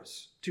offered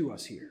to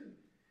us here.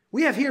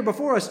 We have here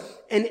before us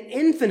an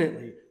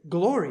infinitely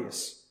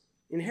glorious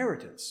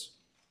inheritance.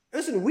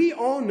 Listen, we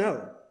all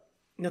know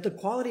that the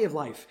quality of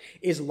life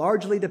is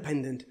largely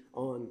dependent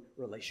on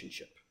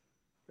relationship.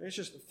 It's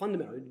just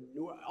fundamental.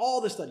 All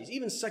the studies,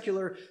 even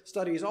secular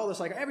studies, all this,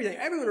 like everything,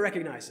 everyone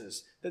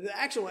recognizes that the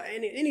actual,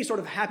 any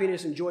sort of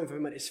happiness and joy and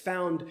fulfillment is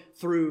found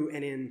through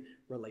and in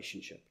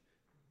relationship.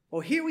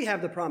 Well, here we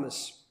have the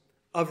promise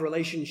of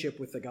relationship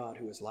with the God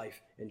who is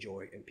life and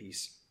joy and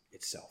peace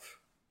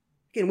itself.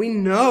 Again, we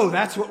know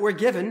that's what we're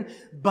given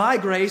by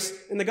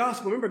grace in the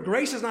gospel. Remember,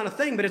 grace is not a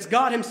thing, but it's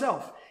God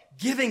himself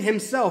giving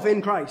himself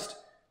in Christ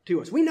to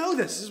us. We know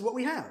this is what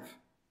we have.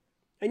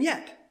 And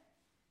yet,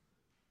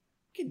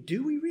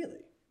 do we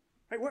really?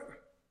 Right,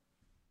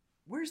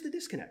 where's the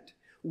disconnect?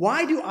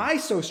 Why do I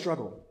so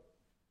struggle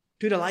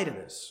to delight in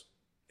this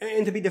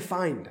and to be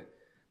defined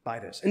by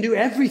this and do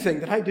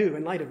everything that I do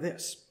in light of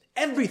this?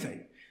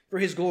 Everything for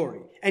his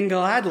glory and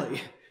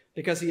gladly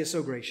because he is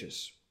so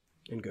gracious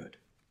and good.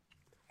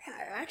 And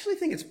I actually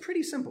think it's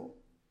pretty simple.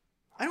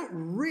 I don't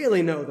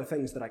really know the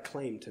things that I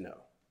claim to know.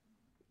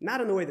 Not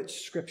in the way that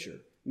Scripture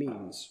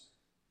means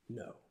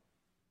no.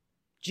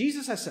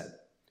 Jesus has said,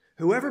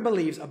 whoever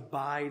believes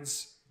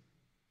abides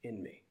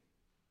in me.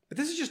 But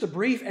this is just a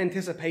brief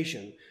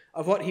anticipation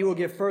of what he will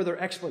give further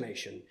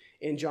explanation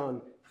in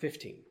John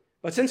 15.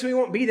 But since we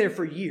won't be there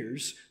for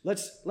years,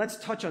 let's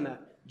touch on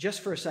that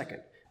just for a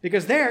second.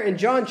 Because there in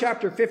John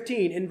chapter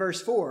 15, in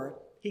verse 4,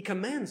 he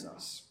commands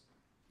us.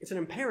 It's an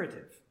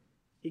imperative.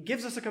 He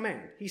gives us a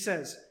command. He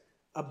says,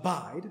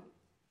 abide,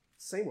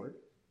 same word,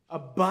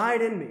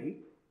 abide in me.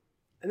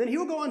 And then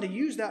he'll go on to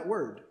use that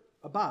word,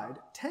 abide,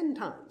 10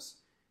 times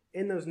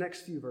in those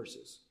next few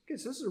verses. Okay,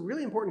 so this is a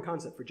really important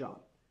concept for John.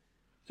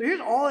 So here's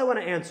all I want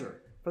to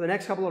answer for the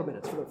next couple of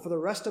minutes, for the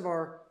rest of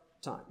our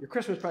time. Your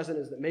Christmas present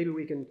is that maybe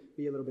we can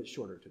be a little bit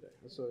shorter today.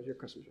 So it's your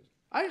Christmas present.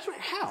 I just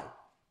want, how?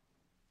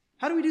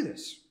 How do we do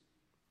this?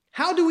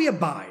 How do we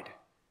abide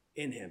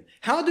in him?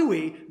 How do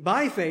we,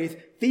 by faith,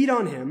 feed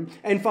on him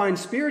and find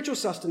spiritual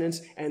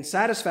sustenance and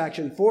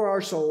satisfaction for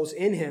our souls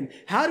in him?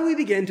 How do we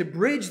begin to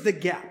bridge the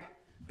gap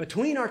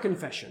between our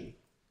confession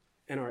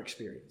and our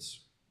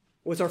experience?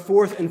 What's our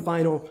fourth and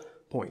final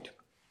point?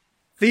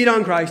 Feed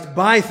on Christ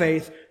by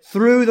faith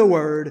through the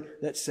word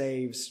that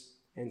saves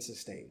and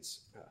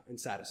sustains and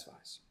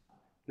satisfies.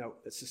 No,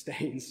 that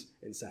sustains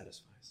and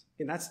satisfies.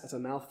 And that's a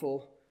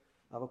mouthful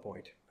of a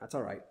point. That's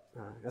all right.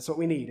 That's what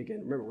we need.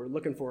 Again, remember, we're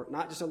looking for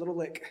not just a little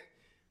lick,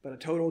 but a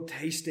total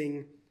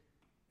tasting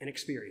and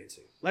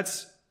experiencing.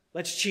 Let's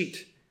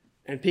cheat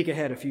and peek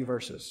ahead a few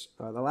verses.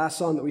 The last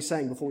song that we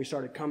sang before we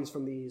started comes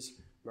from these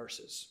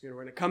verses. We're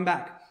going to come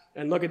back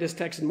and look at this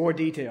text in more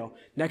detail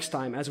next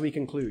time as we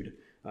conclude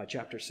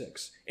chapter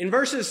 6. In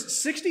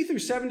verses 60 through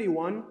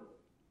 71,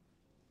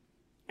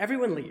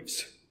 everyone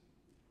leaves.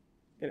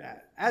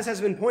 As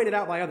has been pointed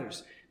out by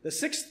others, the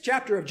 6th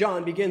chapter of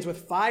John begins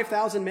with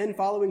 5,000 men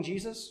following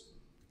Jesus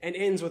and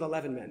ends with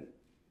 11 men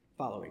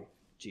following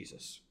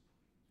Jesus.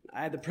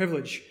 I had the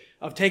privilege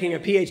of taking a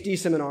PhD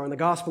seminar on the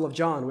Gospel of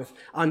John with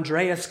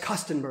Andreas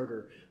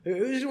Kostenberger, who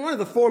is one of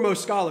the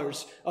foremost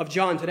scholars of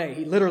John today.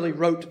 He literally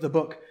wrote the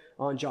book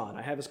on John.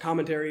 I have his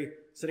commentary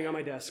sitting on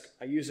my desk.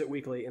 I use it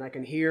weekly, and I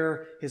can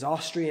hear his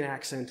Austrian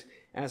accent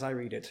as I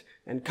read it.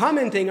 And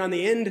commenting on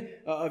the end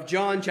of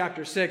John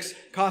chapter 6,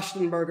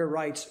 Kostenberger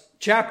writes,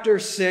 chapter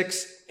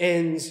 6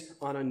 ends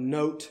on a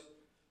note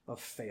of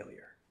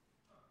failure.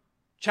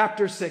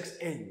 Chapter 6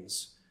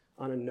 ends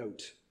on a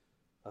note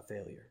of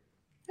failure.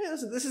 Yeah,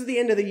 this is the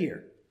end of the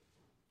year.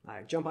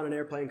 I jump on an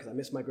airplane because I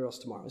miss my girls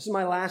tomorrow. This is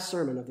my last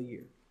sermon of the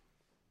year.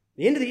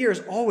 The end of the year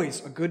is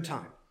always a good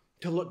time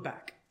to look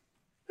back.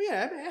 But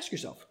yeah, ask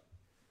yourself,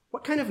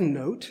 what kind of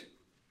note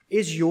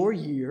is your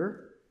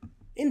year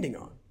ending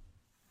on?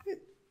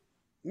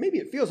 Maybe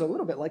it feels a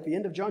little bit like the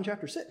end of John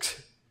chapter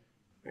 6.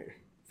 Right?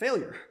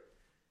 Failure,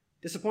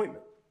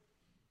 disappointment.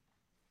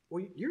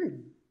 Well, you're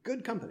in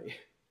good company.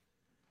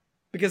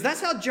 Because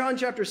that's how John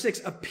chapter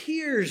 6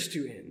 appears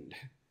to end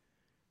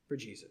for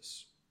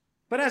Jesus.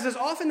 But as is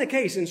often the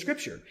case in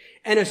Scripture,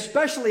 and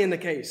especially in the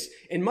case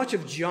in much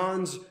of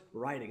John's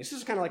writing, this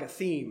is kind of like a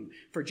theme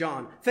for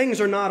John. Things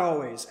are not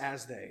always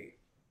as they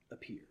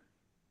appear.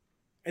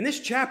 And this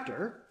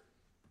chapter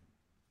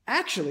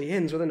actually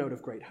ends with a note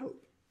of great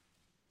hope.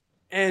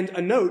 And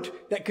a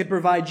note that could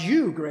provide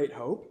you great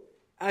hope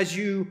as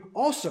you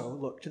also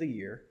look to the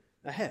year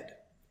ahead.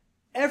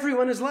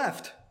 Everyone is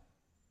left.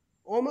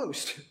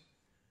 Almost.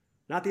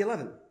 Not the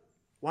 11.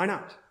 Why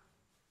not?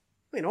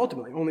 I mean,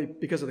 ultimately, only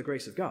because of the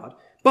grace of God.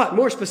 But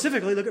more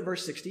specifically, look at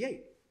verse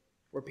 68,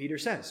 where Peter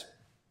says,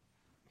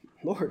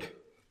 Lord,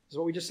 this is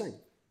what we just sang.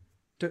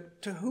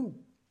 To whom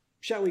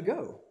shall we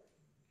go?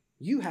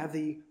 You have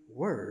the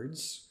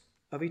words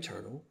of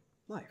eternal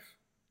life.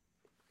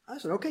 I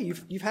said, okay,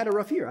 you've had a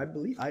rough year. I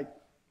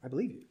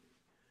believe you.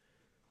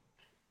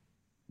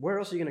 Where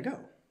else are you going to go?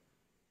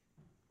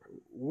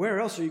 Where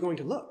else are you going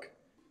to look?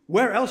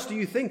 Where else do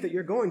you think that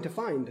you're going to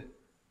find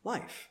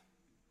life?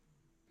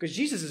 Because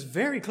Jesus is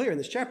very clear in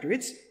this chapter.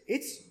 It's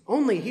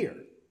only here.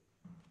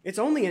 It's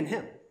only in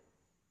him.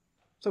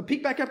 So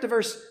peek back up to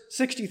verse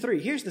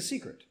 63. Here's the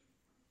secret.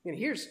 And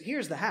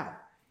here's the how.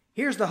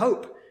 Here's the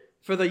hope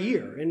for the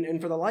year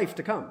and for the life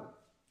to come.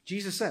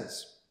 Jesus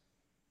says,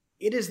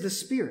 it is the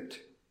Spirit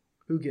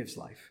who gives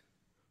life.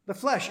 The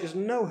flesh is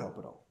no help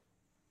at all.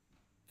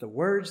 The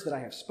words that I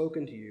have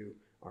spoken to you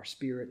are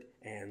spirit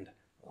and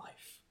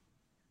life.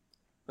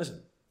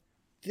 Listen,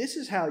 this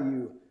is how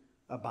you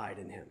abide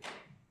in him.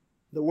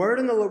 The word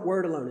and the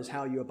word alone is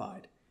how you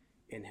abide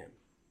in him.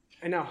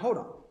 And now hold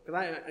on,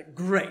 because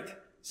great,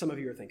 some of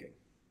you are thinking,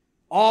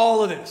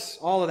 all of this,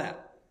 all of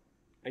that,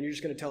 and you're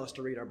just going to tell us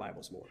to read our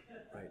Bibles more,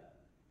 right?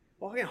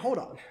 Well, again, hold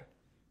on.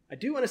 I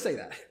do want to say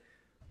that,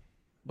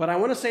 but I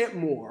want to say it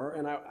more,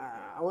 and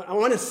I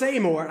want to say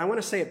more, and I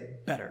want to say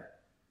it better.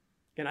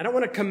 And I don't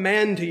want to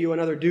command to you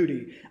another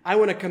duty. I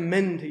want to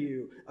commend to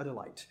you a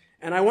delight.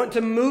 And I want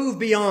to move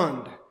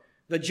beyond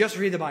the just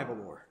read the Bible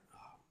more.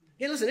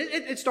 Yeah, listen,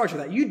 it starts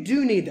with that. You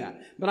do need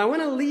that. But I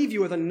want to leave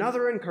you with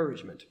another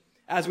encouragement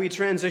as we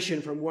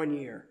transition from one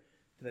year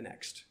to the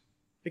next.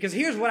 Because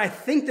here's what I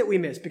think that we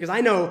miss. Because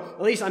I know,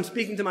 at least I'm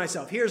speaking to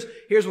myself. Here's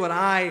what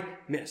I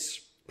miss.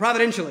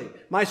 Providentially,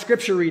 my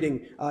scripture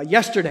reading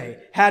yesterday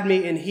had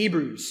me in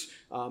Hebrews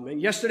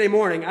And yesterday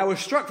morning, I was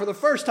struck for the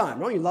first time.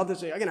 Don't you love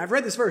this? Again, I've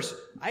read this verse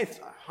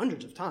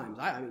hundreds of times.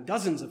 I mean,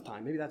 dozens of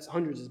times. Maybe that's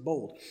hundreds is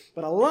bold.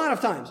 But a lot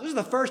of times. This is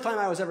the first time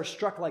I was ever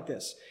struck like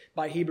this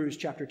by Hebrews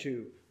chapter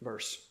 2,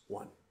 verse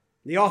 1.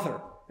 The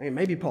author,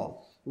 maybe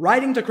Paul,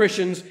 writing to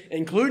Christians,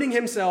 including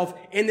himself,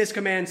 in this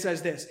command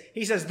says this.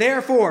 He says,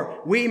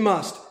 therefore, we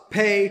must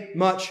pay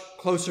much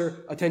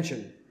closer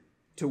attention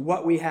to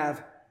what we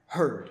have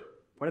heard.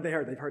 What have they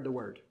heard? They've heard the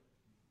word,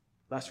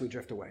 lest we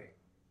drift away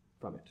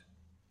from it.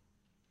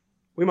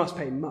 We must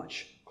pay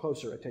much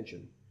closer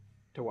attention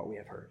to what we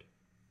have heard.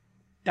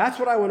 That's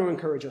what I want to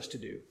encourage us to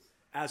do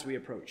as we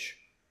approach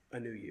a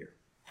new year.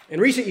 In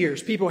recent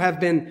years, people have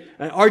been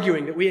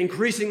arguing that we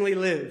increasingly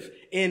live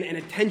in an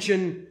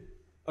attention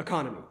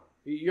economy.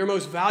 Your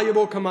most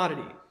valuable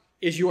commodity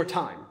is your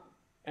time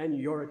and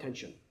your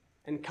attention.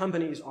 And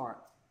companies are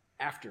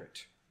after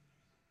it.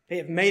 They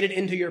have made it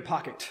into your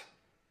pocket.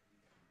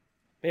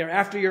 They are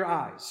after your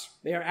eyes.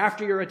 They are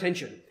after your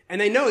attention. And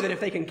they know that if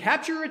they can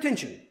capture your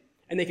attention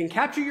and they can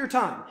capture your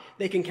time,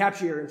 they can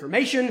capture your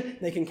information,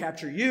 they can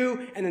capture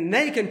you, and then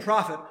they can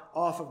profit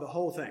off of the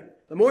whole thing.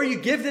 The more you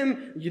give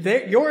them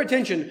your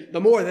attention, the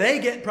more they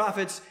get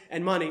profits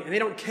and money, and they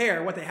don't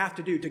care what they have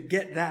to do to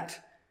get that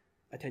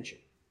attention.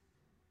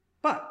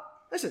 But,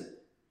 listen,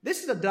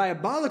 this is a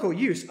diabolical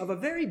use of a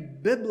very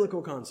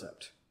biblical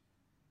concept.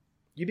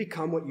 You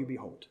become what you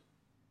behold.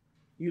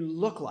 You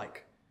look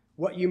like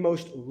what you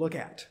most look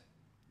at.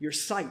 Your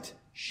sight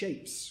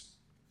shapes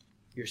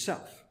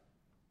yourself.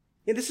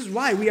 And this is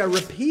why we are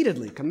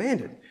repeatedly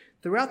commanded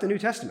throughout the New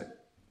Testament.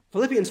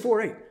 Philippians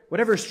 4:8,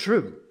 whatever is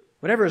true,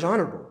 whatever is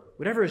honorable,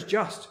 whatever is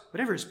just,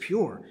 whatever is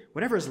pure,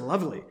 whatever is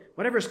lovely,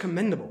 whatever is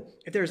commendable,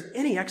 if there is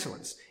any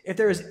excellence, if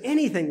there is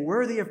anything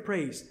worthy of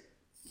praise,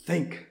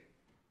 think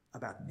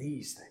about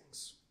these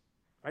things.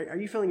 Right? Are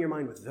you filling your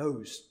mind with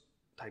those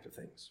types of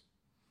things?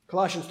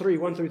 Colossians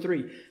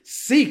 3:1-3,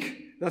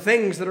 seek the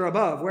things that are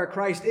above, where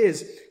Christ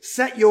is.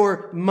 Set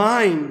your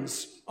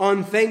minds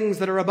on things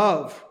that are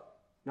above,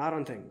 not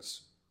on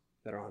things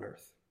that are on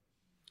earth.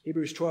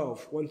 Hebrews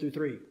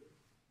 12:1-3,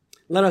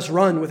 let us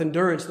run with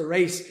endurance the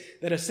race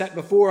that is set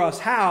before us.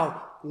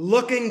 How?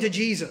 Looking to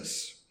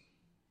Jesus,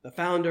 the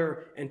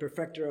founder and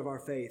perfecter of our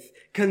faith.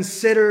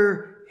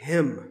 Consider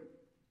him.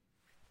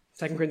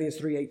 2 Corinthians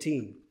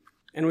 3:18,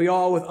 and we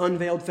all with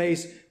unveiled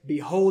face,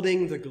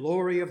 beholding the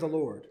glory of the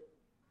Lord,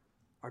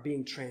 are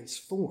being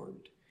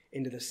transformed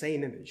into the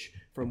same image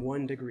from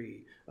one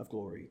degree of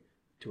glory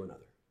to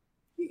another.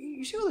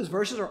 You see how those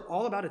verses are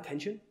all about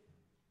attention?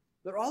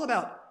 They're all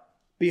about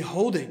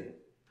beholding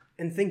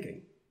and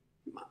thinking.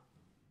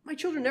 My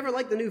children never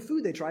like the new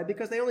food they try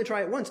because they only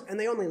try it once and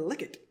they only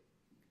lick it.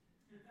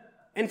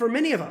 And for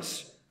many of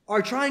us,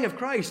 our trying of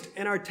Christ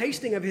and our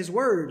tasting of his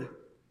word,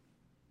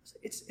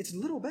 it's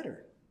little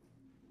better.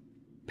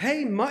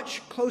 Pay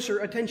much closer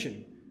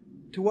attention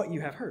to what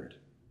you have heard.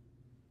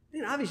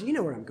 And obviously, you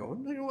know where I'm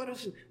going.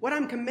 What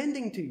I'm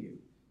commending to you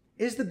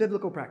is the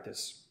biblical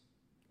practice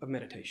of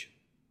meditation.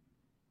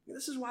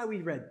 This is why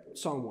we read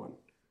Psalm 1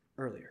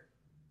 earlier.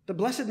 The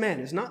blessed man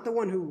is not the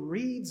one who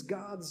reads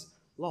God's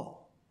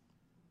law,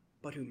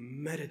 but who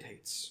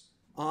meditates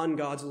on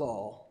God's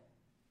law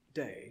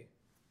day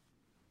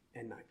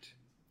and night.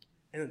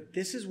 And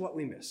this is what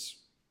we miss.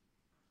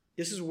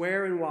 This is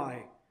where and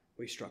why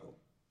we struggle.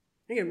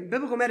 Again,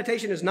 biblical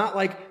meditation is not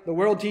like the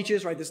world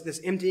teaches, right?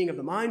 This emptying of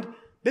the mind.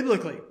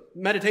 Biblically,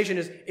 meditation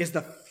is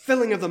the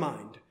filling of the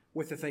mind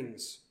with the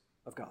things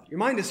of God. Your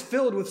mind is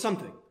filled with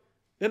something.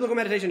 Biblical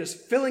meditation is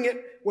filling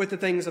it with the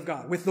things of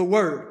God, with the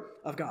Word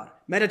of God.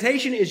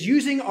 Meditation is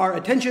using our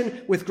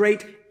attention with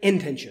great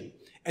intention.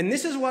 And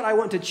this is what I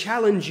want to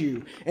challenge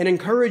you and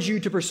encourage you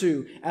to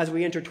pursue as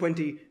we enter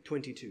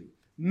 2022.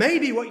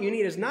 Maybe what you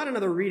need is not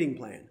another reading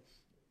plan,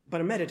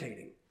 but a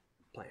meditating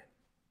plan.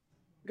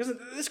 Because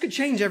this could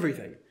change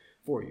everything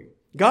for you.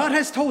 God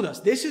has told us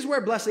this is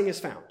where blessing is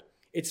found.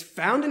 It's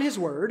found in his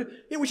word,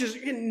 which is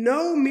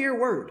no mere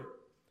word.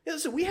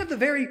 Listen, we have the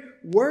very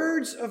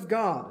words of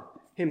God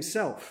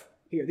himself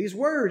here. These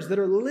words that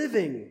are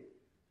living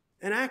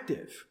and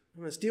active.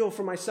 I'm going to steal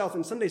from myself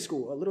in Sunday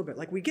school a little bit.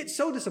 Like we get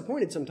so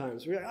disappointed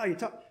sometimes. We're like,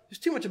 there's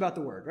too much about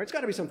the word, right? It's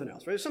got to be something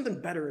else, right? There's something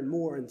better and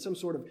more and some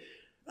sort of...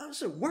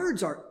 Listen,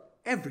 words are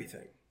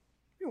everything.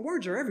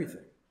 Words are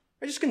everything.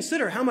 Just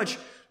consider how much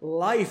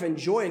life and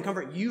joy and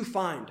comfort you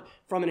find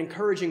from an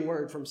encouraging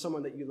word from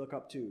someone that you look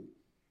up to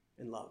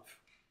and love.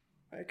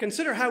 Right?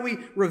 Consider how we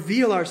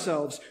reveal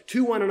ourselves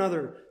to one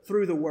another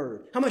through the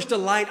word. How much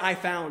delight I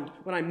found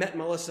when I met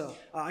Melissa.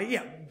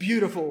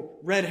 Beautiful,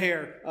 red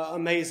hair,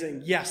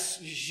 amazing.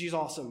 Yes, she's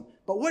awesome.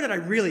 But what did I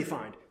really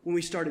find when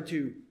we started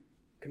to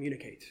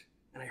communicate?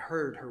 And I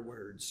heard her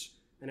words.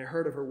 And I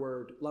heard of her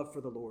word, love for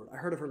the Lord. I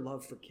heard of her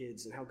love for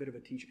kids and how good of a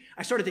teacher.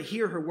 I started to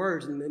hear her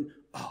words and then,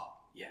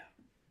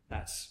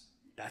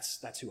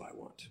 that's who I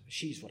want.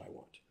 She's what I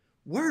want.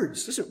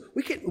 Words, listen,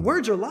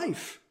 words are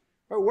life.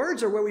 Our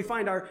words are where we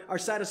find our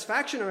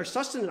satisfaction, our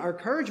sustenance, our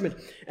encouragement,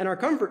 and our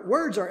comfort.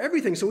 Words are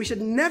everything, so we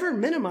should never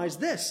minimize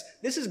this.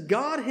 This is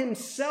God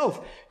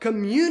himself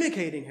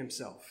communicating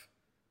himself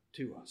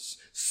to us,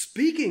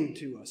 speaking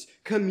to us,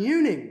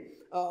 communing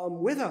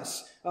with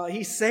us.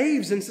 He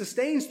saves and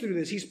sustains through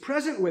this. He's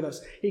present with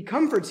us. He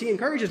comforts, he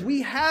encourages.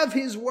 We have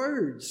his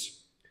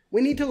words.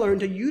 We need to learn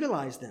to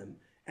utilize them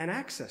and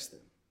access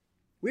them.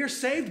 We are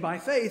saved by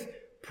faith,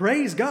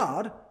 praise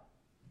God,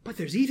 but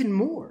there's even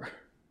more.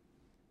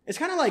 It's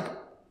kind of like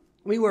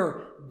we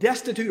were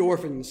destitute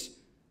orphans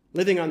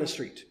living on the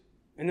street,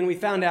 and then we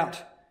found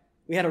out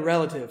we had a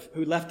relative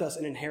who left us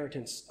an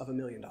inheritance of $1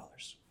 million.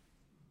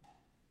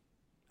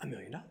 $1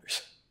 million.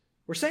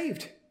 We're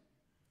saved.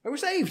 We're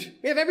saved.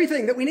 We have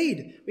everything that we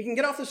need. We can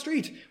get off the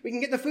street. We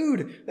can get the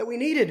food that we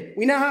needed.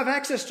 We now have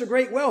access to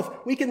great wealth.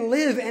 We can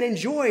live and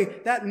enjoy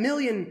that $1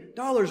 million.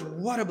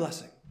 What a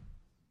blessing.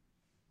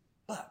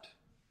 But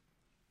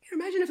can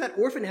you imagine if that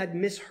orphan had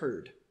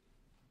misheard?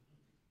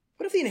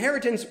 What if the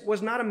inheritance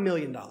was not $1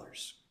 million,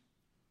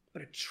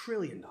 but $1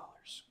 trillion?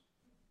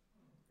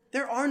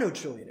 There are no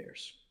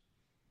trillionaires,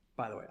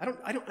 by the way.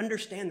 I don't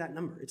understand that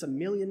number. It's 1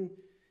 million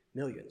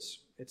millions.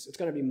 It's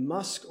going to be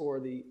Musk or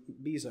the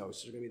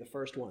Bezos are going to be the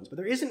first ones, but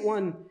there isn't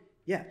one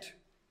yet.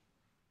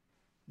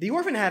 The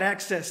orphan had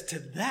access to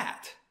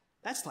that.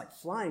 That's like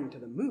flying to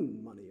the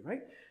moon money,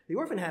 right? The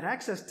orphan had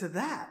access to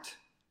that,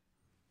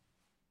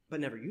 but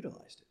never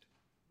utilized it.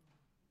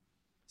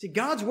 See,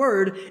 God's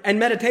word and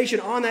meditation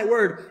on that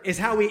word is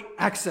how we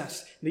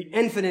access the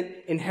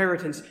infinite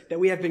inheritance that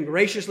we have been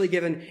graciously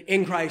given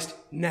in Christ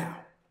now,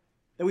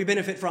 that we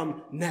benefit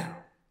from now,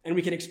 and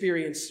we can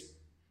experience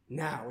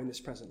now in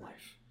this present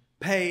life.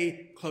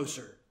 Pay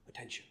closer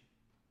attention.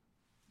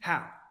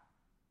 How?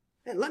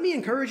 And let me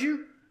encourage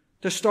you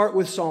to start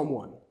with Psalm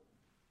 1.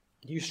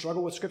 Do you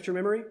struggle with scripture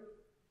memory?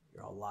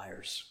 You're all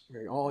liars.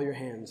 All your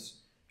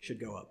hands should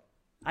go up.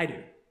 I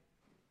do.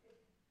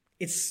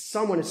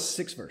 Psalm 1 is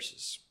 6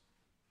 verses.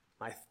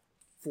 My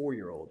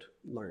 4-year-old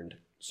learned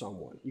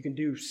Psalm 1. You can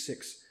do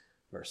 6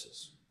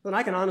 verses. And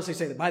I can honestly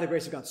say that by the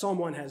grace of God, Psalm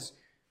 1 has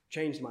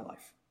changed my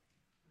life.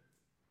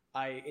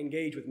 I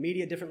engage with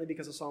media differently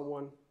because of Psalm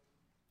 1.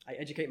 I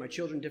educate my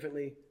children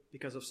differently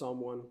because of Psalm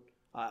 1.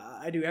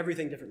 I do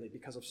everything differently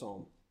because of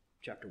Psalm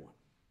chapter 1.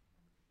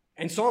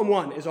 And Psalm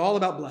 1 is all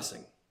about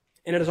blessing.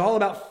 And it is all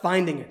about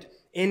finding it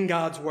in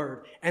God's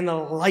word and the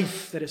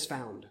life that is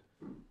found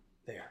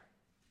there.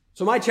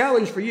 So my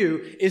challenge for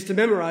you is to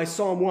memorize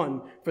Psalm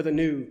 1 for the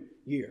new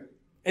year.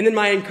 And then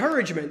my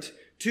encouragement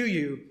to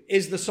you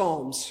is the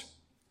Psalms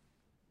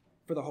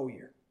for the whole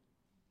year.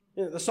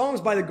 The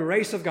Psalms, by the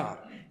grace of God,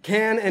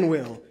 can and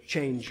will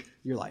change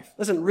your life.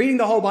 Listen, reading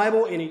the whole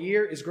Bible in a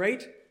year is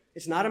great.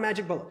 It's not a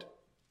magic bullet.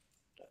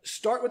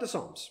 Start with the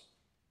Psalms.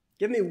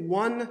 Give me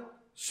one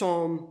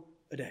Psalm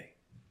a day.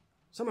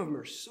 Some of them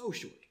are so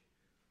short.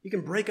 You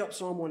can break up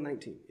Psalm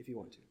 119 if you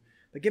want to.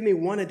 But give me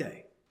one a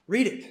day.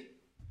 Read it.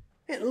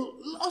 And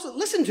also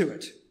listen to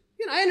it.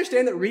 I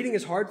understand that reading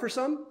is hard for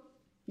some.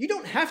 You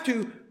don't have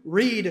to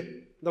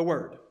read the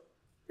Word.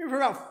 For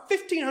about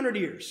 1,500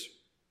 years,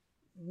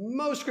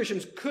 most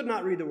Christians could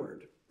not read the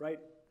Word, right?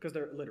 Because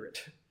they're illiterate.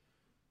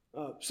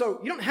 So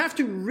you don't have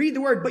to read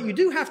the Word, but you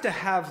do have to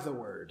have the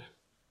Word.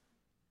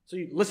 So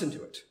you listen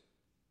to it.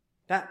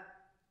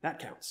 That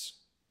counts.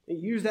 You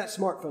use that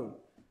smartphone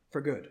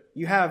for good.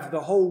 You have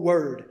the whole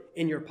Word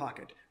in your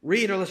pocket.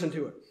 Read or listen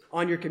to it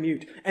on your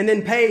commute. And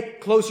then pay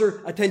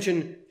closer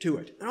attention to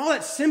it. And all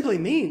that simply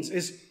means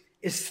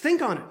is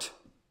think on it.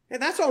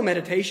 And that's all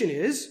meditation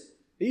is.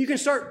 You can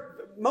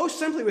start most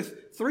simply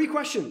with 3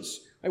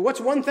 questions. Like,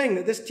 what's one thing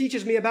that this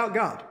teaches me about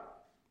God?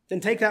 Then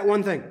take that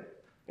one thing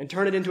and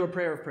turn it into a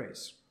prayer of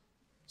praise.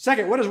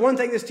 Second, what is one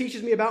thing this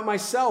teaches me about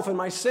myself and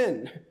my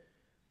sin?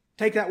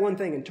 Take that one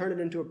thing and turn it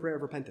into a prayer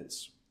of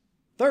repentance.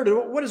 Third,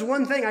 what is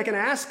one thing I can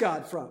ask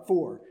God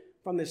for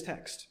from this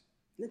text?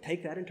 And then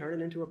take that and turn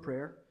it into a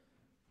prayer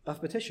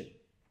of petition.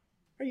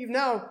 You've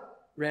now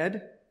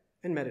read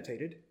and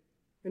meditated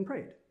and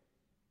prayed.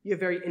 You have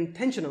very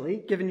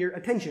intentionally given your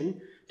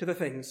attention to the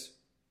things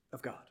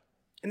of God.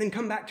 And then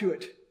come back to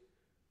it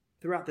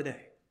throughout the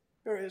day.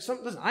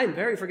 Listen, I'm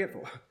very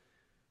forgetful.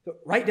 So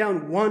write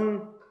down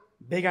one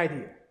big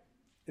idea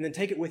and then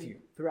take it with you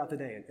throughout the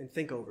day and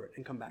think over it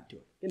and come back to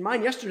it. And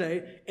mine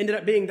yesterday ended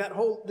up being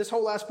this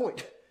whole last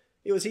point.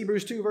 It was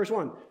Hebrews 2 verse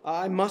 1.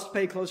 I must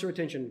pay closer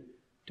attention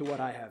to what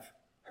I have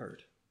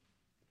heard.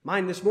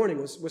 Mine this morning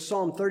was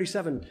Psalm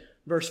 37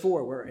 verse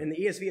 4, where in the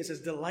ESV it says,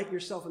 delight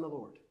yourself in the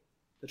Lord.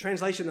 The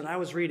translation that I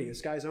was reading,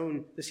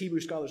 this Hebrew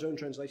scholar's own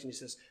translation, he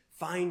says,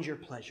 find your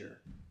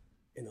pleasure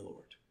in the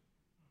Lord.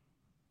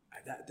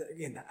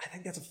 I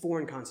think that's a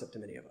foreign concept to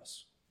many of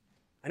us.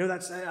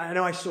 I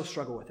know I still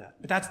struggle with that,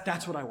 but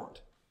that's what I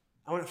want.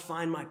 I want to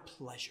find my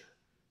pleasure,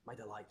 my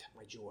delight,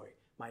 my joy,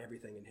 my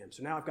everything in Him.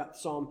 So now I've got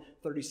Psalm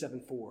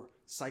 37:4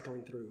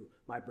 cycling through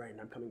my brain,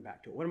 and I'm coming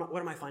back to it.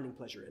 What am I finding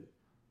pleasure in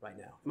right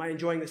now? Am I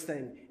enjoying this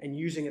thing and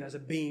using it as a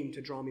beam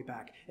to draw me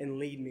back and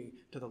lead me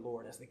to the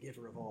Lord as the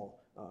giver of all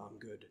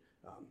good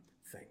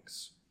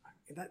things?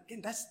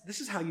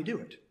 This is how you do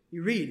it.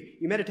 You read,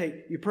 you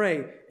meditate, you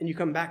pray, and you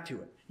come back to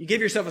it. You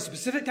give yourself a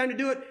specific time to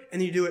do it, and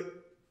then you do it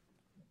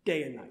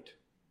day and night.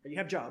 You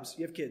have jobs,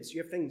 you have kids,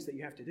 you have things that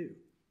you have to do.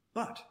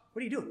 But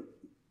what are you doing?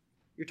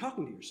 You're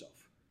talking to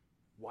yourself.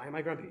 Why am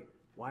I grumpy?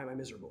 Why am I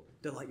miserable?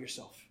 Delight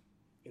yourself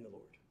in the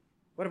Lord.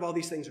 What if all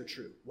these things are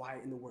true? Why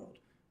in the world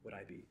would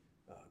I be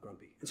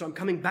grumpy? And so I'm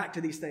coming back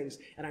to these things,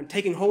 and I'm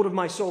taking hold of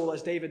my soul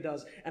as David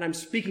does, and I'm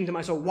speaking to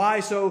my soul. Why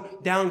so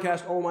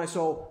downcast, O my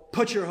soul?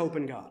 Put your hope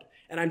in God.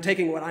 And I'm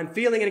taking what I'm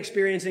feeling and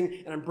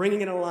experiencing, and I'm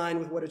bringing it in line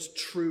with what is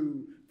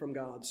true from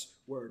God's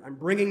word. I'm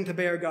bringing to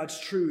bear God's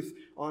truth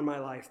on my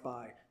life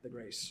by the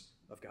grace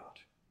of God.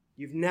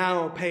 You've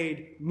now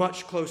paid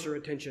much closer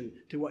attention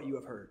to what you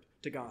have heard,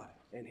 to God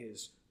and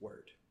his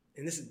word.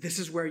 And this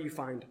is where you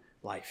find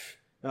life.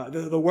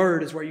 The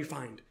word is where you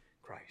find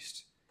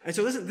Christ. And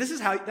so listen,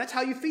 that's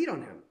how you feed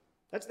on him.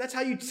 That's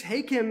how you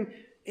take him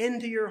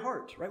into your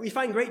heart, right? We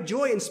find great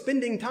joy in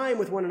spending time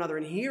with one another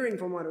and hearing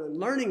from one another and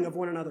learning of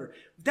one another.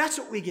 That's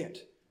what we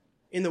get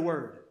in the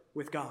word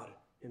with God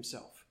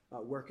himself,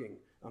 working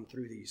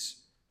through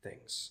these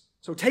things.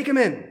 So take him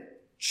in,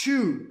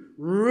 chew,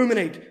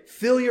 ruminate,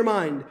 fill your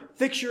mind,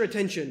 fix your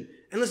attention.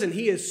 And listen,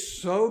 he is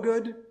so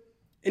good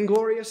and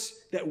glorious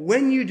that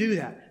when you do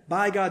that,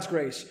 by God's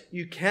grace,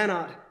 you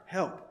cannot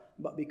help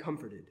but be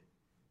comforted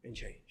and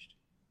changed.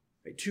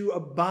 Right? To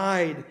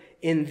abide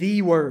in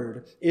the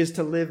word is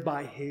to live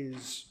by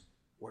his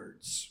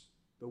words,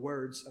 the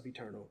words of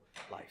eternal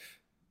life.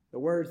 The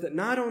words that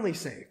not only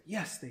save,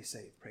 yes, they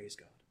save, praise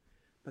God,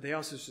 but they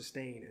also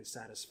sustain and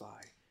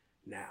satisfy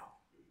now.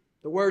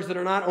 The words that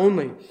are not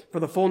only for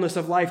the fullness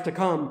of life to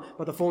come,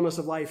 but the fullness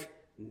of life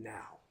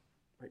now.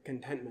 Right?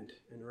 Contentment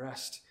and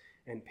rest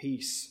and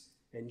peace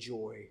and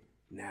joy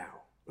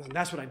now. And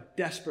that's what I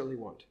desperately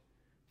want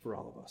for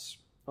all of us.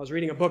 I was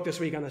reading a book this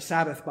week on the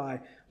Sabbath by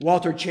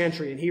Walter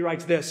Chantry, and he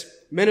writes this: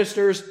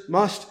 ministers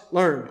must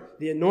learn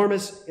the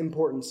enormous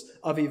importance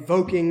of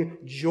evoking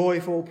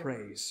joyful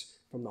praise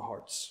from the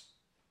hearts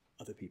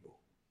of the people.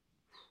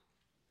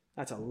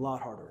 That's a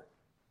lot harder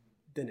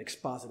than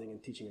expositing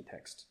and teaching a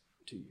text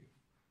to you.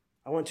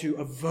 I want to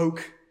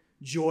evoke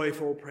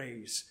joyful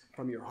praise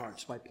from your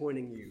hearts by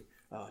pointing you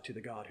to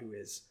the God who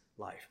is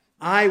life.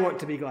 I want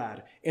to be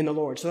glad in the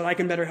Lord so that I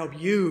can better help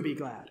you be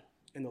glad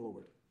in the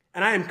Lord.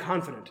 And I am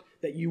confident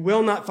that you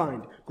will not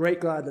find great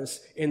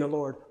gladness in the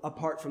Lord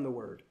apart from the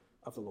word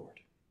of the Lord.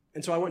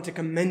 And so I want to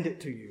commend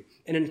it to you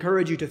and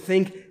encourage you to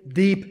think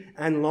deep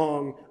and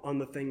long on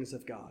the things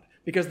of God.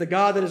 Because the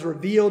God that is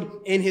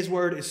revealed in his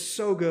word is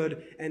so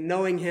good, and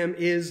knowing him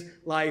is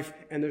life,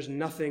 and there's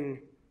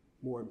nothing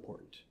more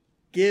important.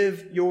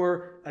 Give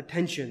your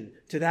attention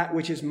to that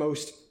which is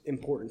most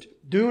important.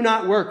 Do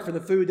not work for the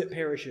food that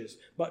perishes,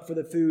 but for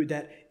the food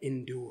that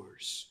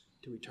endures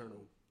to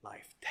eternal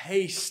life.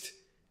 Taste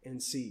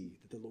and see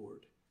that the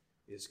Lord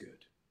is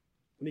good.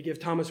 Let me give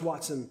Thomas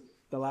Watson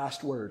the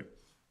last word.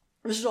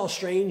 This is all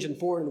strange and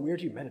foreign and weird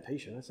to you.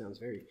 Meditation, that sounds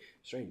very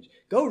strange.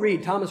 Go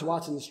read Thomas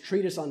Watson's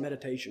treatise on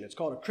meditation. It's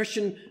called A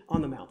Christian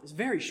on the Mount. It's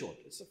very short.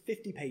 It's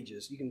 50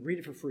 pages. You can read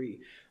it for free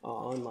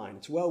online.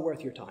 It's well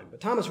worth your time. But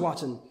Thomas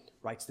Watson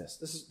writes this.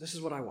 This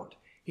is what I want.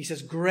 He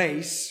says,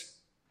 grace,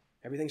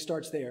 everything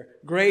starts there.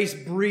 Grace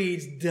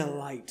breeds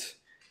delight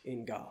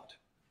in God.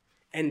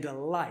 And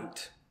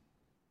delight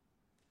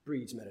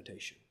breeds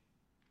meditation.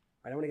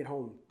 Right? I want to get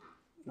home,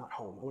 not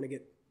home. I want to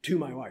get to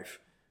my wife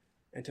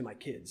and to my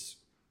kids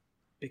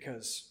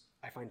because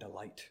I find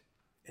delight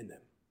in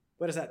them.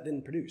 What does that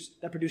then produce?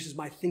 That produces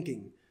my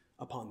thinking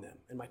upon them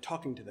and my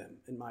talking to them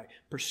and my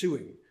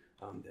pursuing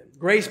them.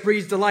 Grace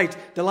breeds delight.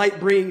 Delight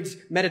breeds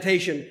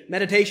meditation.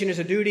 Meditation is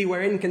a duty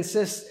wherein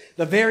consists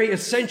the very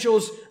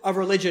essentials of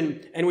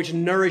religion and which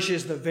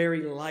nourishes the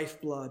very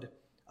lifeblood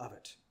of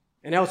it.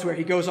 And elsewhere,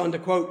 he goes on to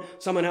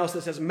quote someone else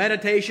that says,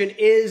 meditation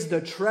is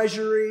the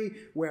treasury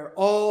where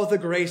all the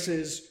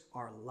graces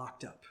are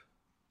locked up.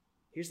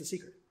 Here's the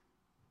secret.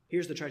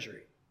 Here's the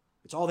treasury.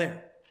 It's all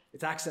there.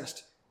 It's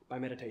accessed by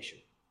meditation.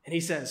 And he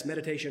says,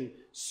 meditation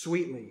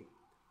sweetly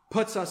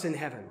puts us in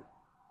heaven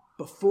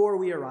before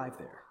we arrive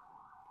there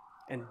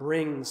and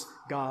brings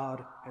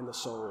God and the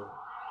soul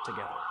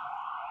together.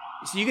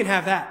 So you can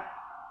have that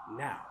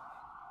now.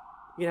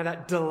 You can have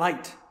that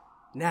delight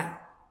now.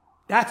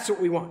 That's what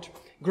we want.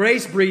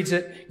 Grace breeds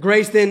it.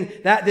 Grace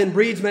then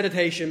breeds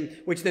meditation,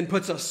 which then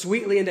puts us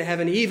sweetly into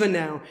heaven even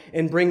now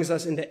and brings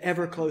us into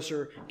ever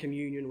closer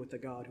communion with the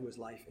God who is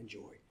life and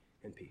joy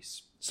and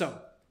peace. So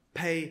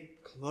pay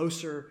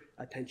closer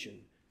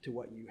attention to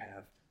what you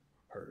have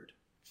heard.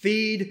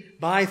 Feed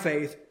by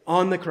faith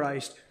on the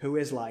Christ who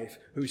is life,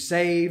 who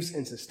saves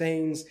and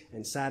sustains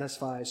and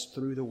satisfies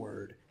through the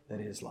word that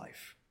is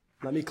life.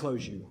 Let me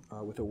close you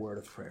with a word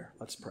of prayer.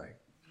 Let's pray.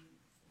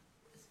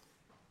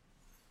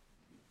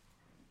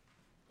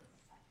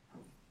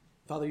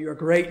 Father, you are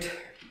great.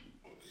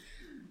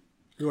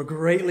 You are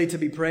greatly to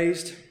be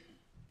praised.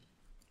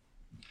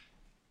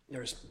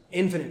 There is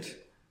infinite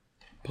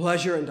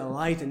pleasure and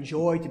delight and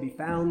joy to be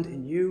found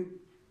in you.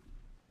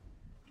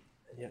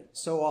 And yet,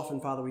 so often,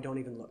 Father, we don't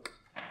even look.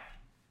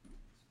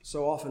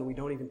 So often, we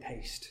don't even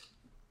taste.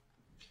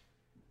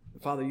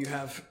 But Father, you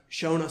have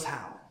shown us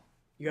how.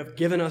 You have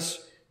given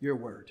us your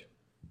word.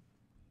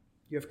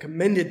 You have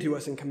commended to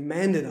us and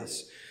commanded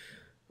us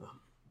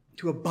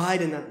to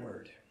abide in that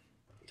word,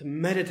 to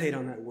meditate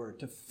on that word,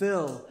 to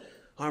fill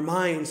our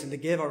minds and to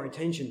give our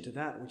attention to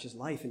that which is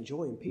life and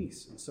joy and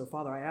peace. And so,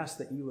 Father, I ask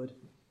that you would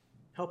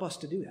help us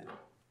to do that.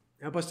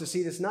 Help us to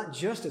see this not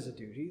just as a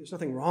duty. There's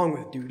nothing wrong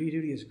with duty.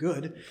 Duty is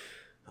good.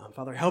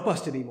 Father, help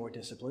us to be more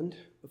disciplined.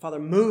 But Father,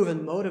 move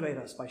and motivate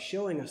us by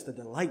showing us the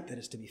delight that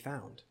is to be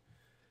found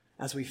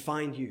as we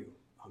find you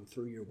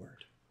through your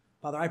word.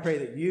 Father, I pray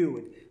that you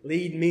would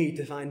lead me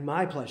to find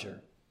my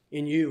pleasure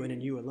in you and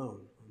in you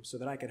alone, so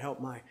that I could help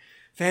my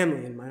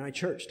family and my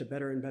church to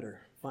better and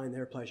better find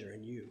their pleasure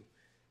in you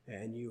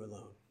and you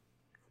alone.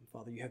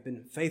 Father, you have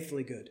been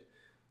faithfully good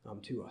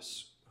to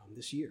us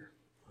this year.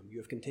 You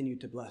have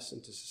continued to bless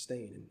and to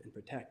sustain and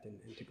protect and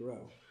to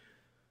grow.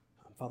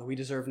 Father, we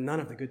deserve none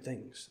of the good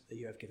things that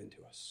you have given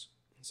to us.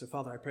 And so,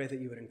 Father, I pray that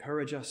you would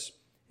encourage us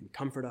and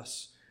comfort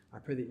us. I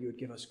pray that you would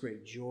give us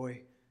great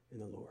joy in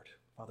the Lord.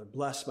 Father,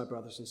 bless my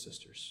brothers and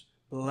sisters.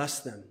 Bless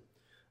them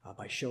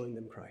by showing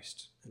them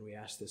Christ. And we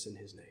ask this in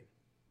his name.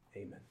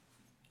 Amen.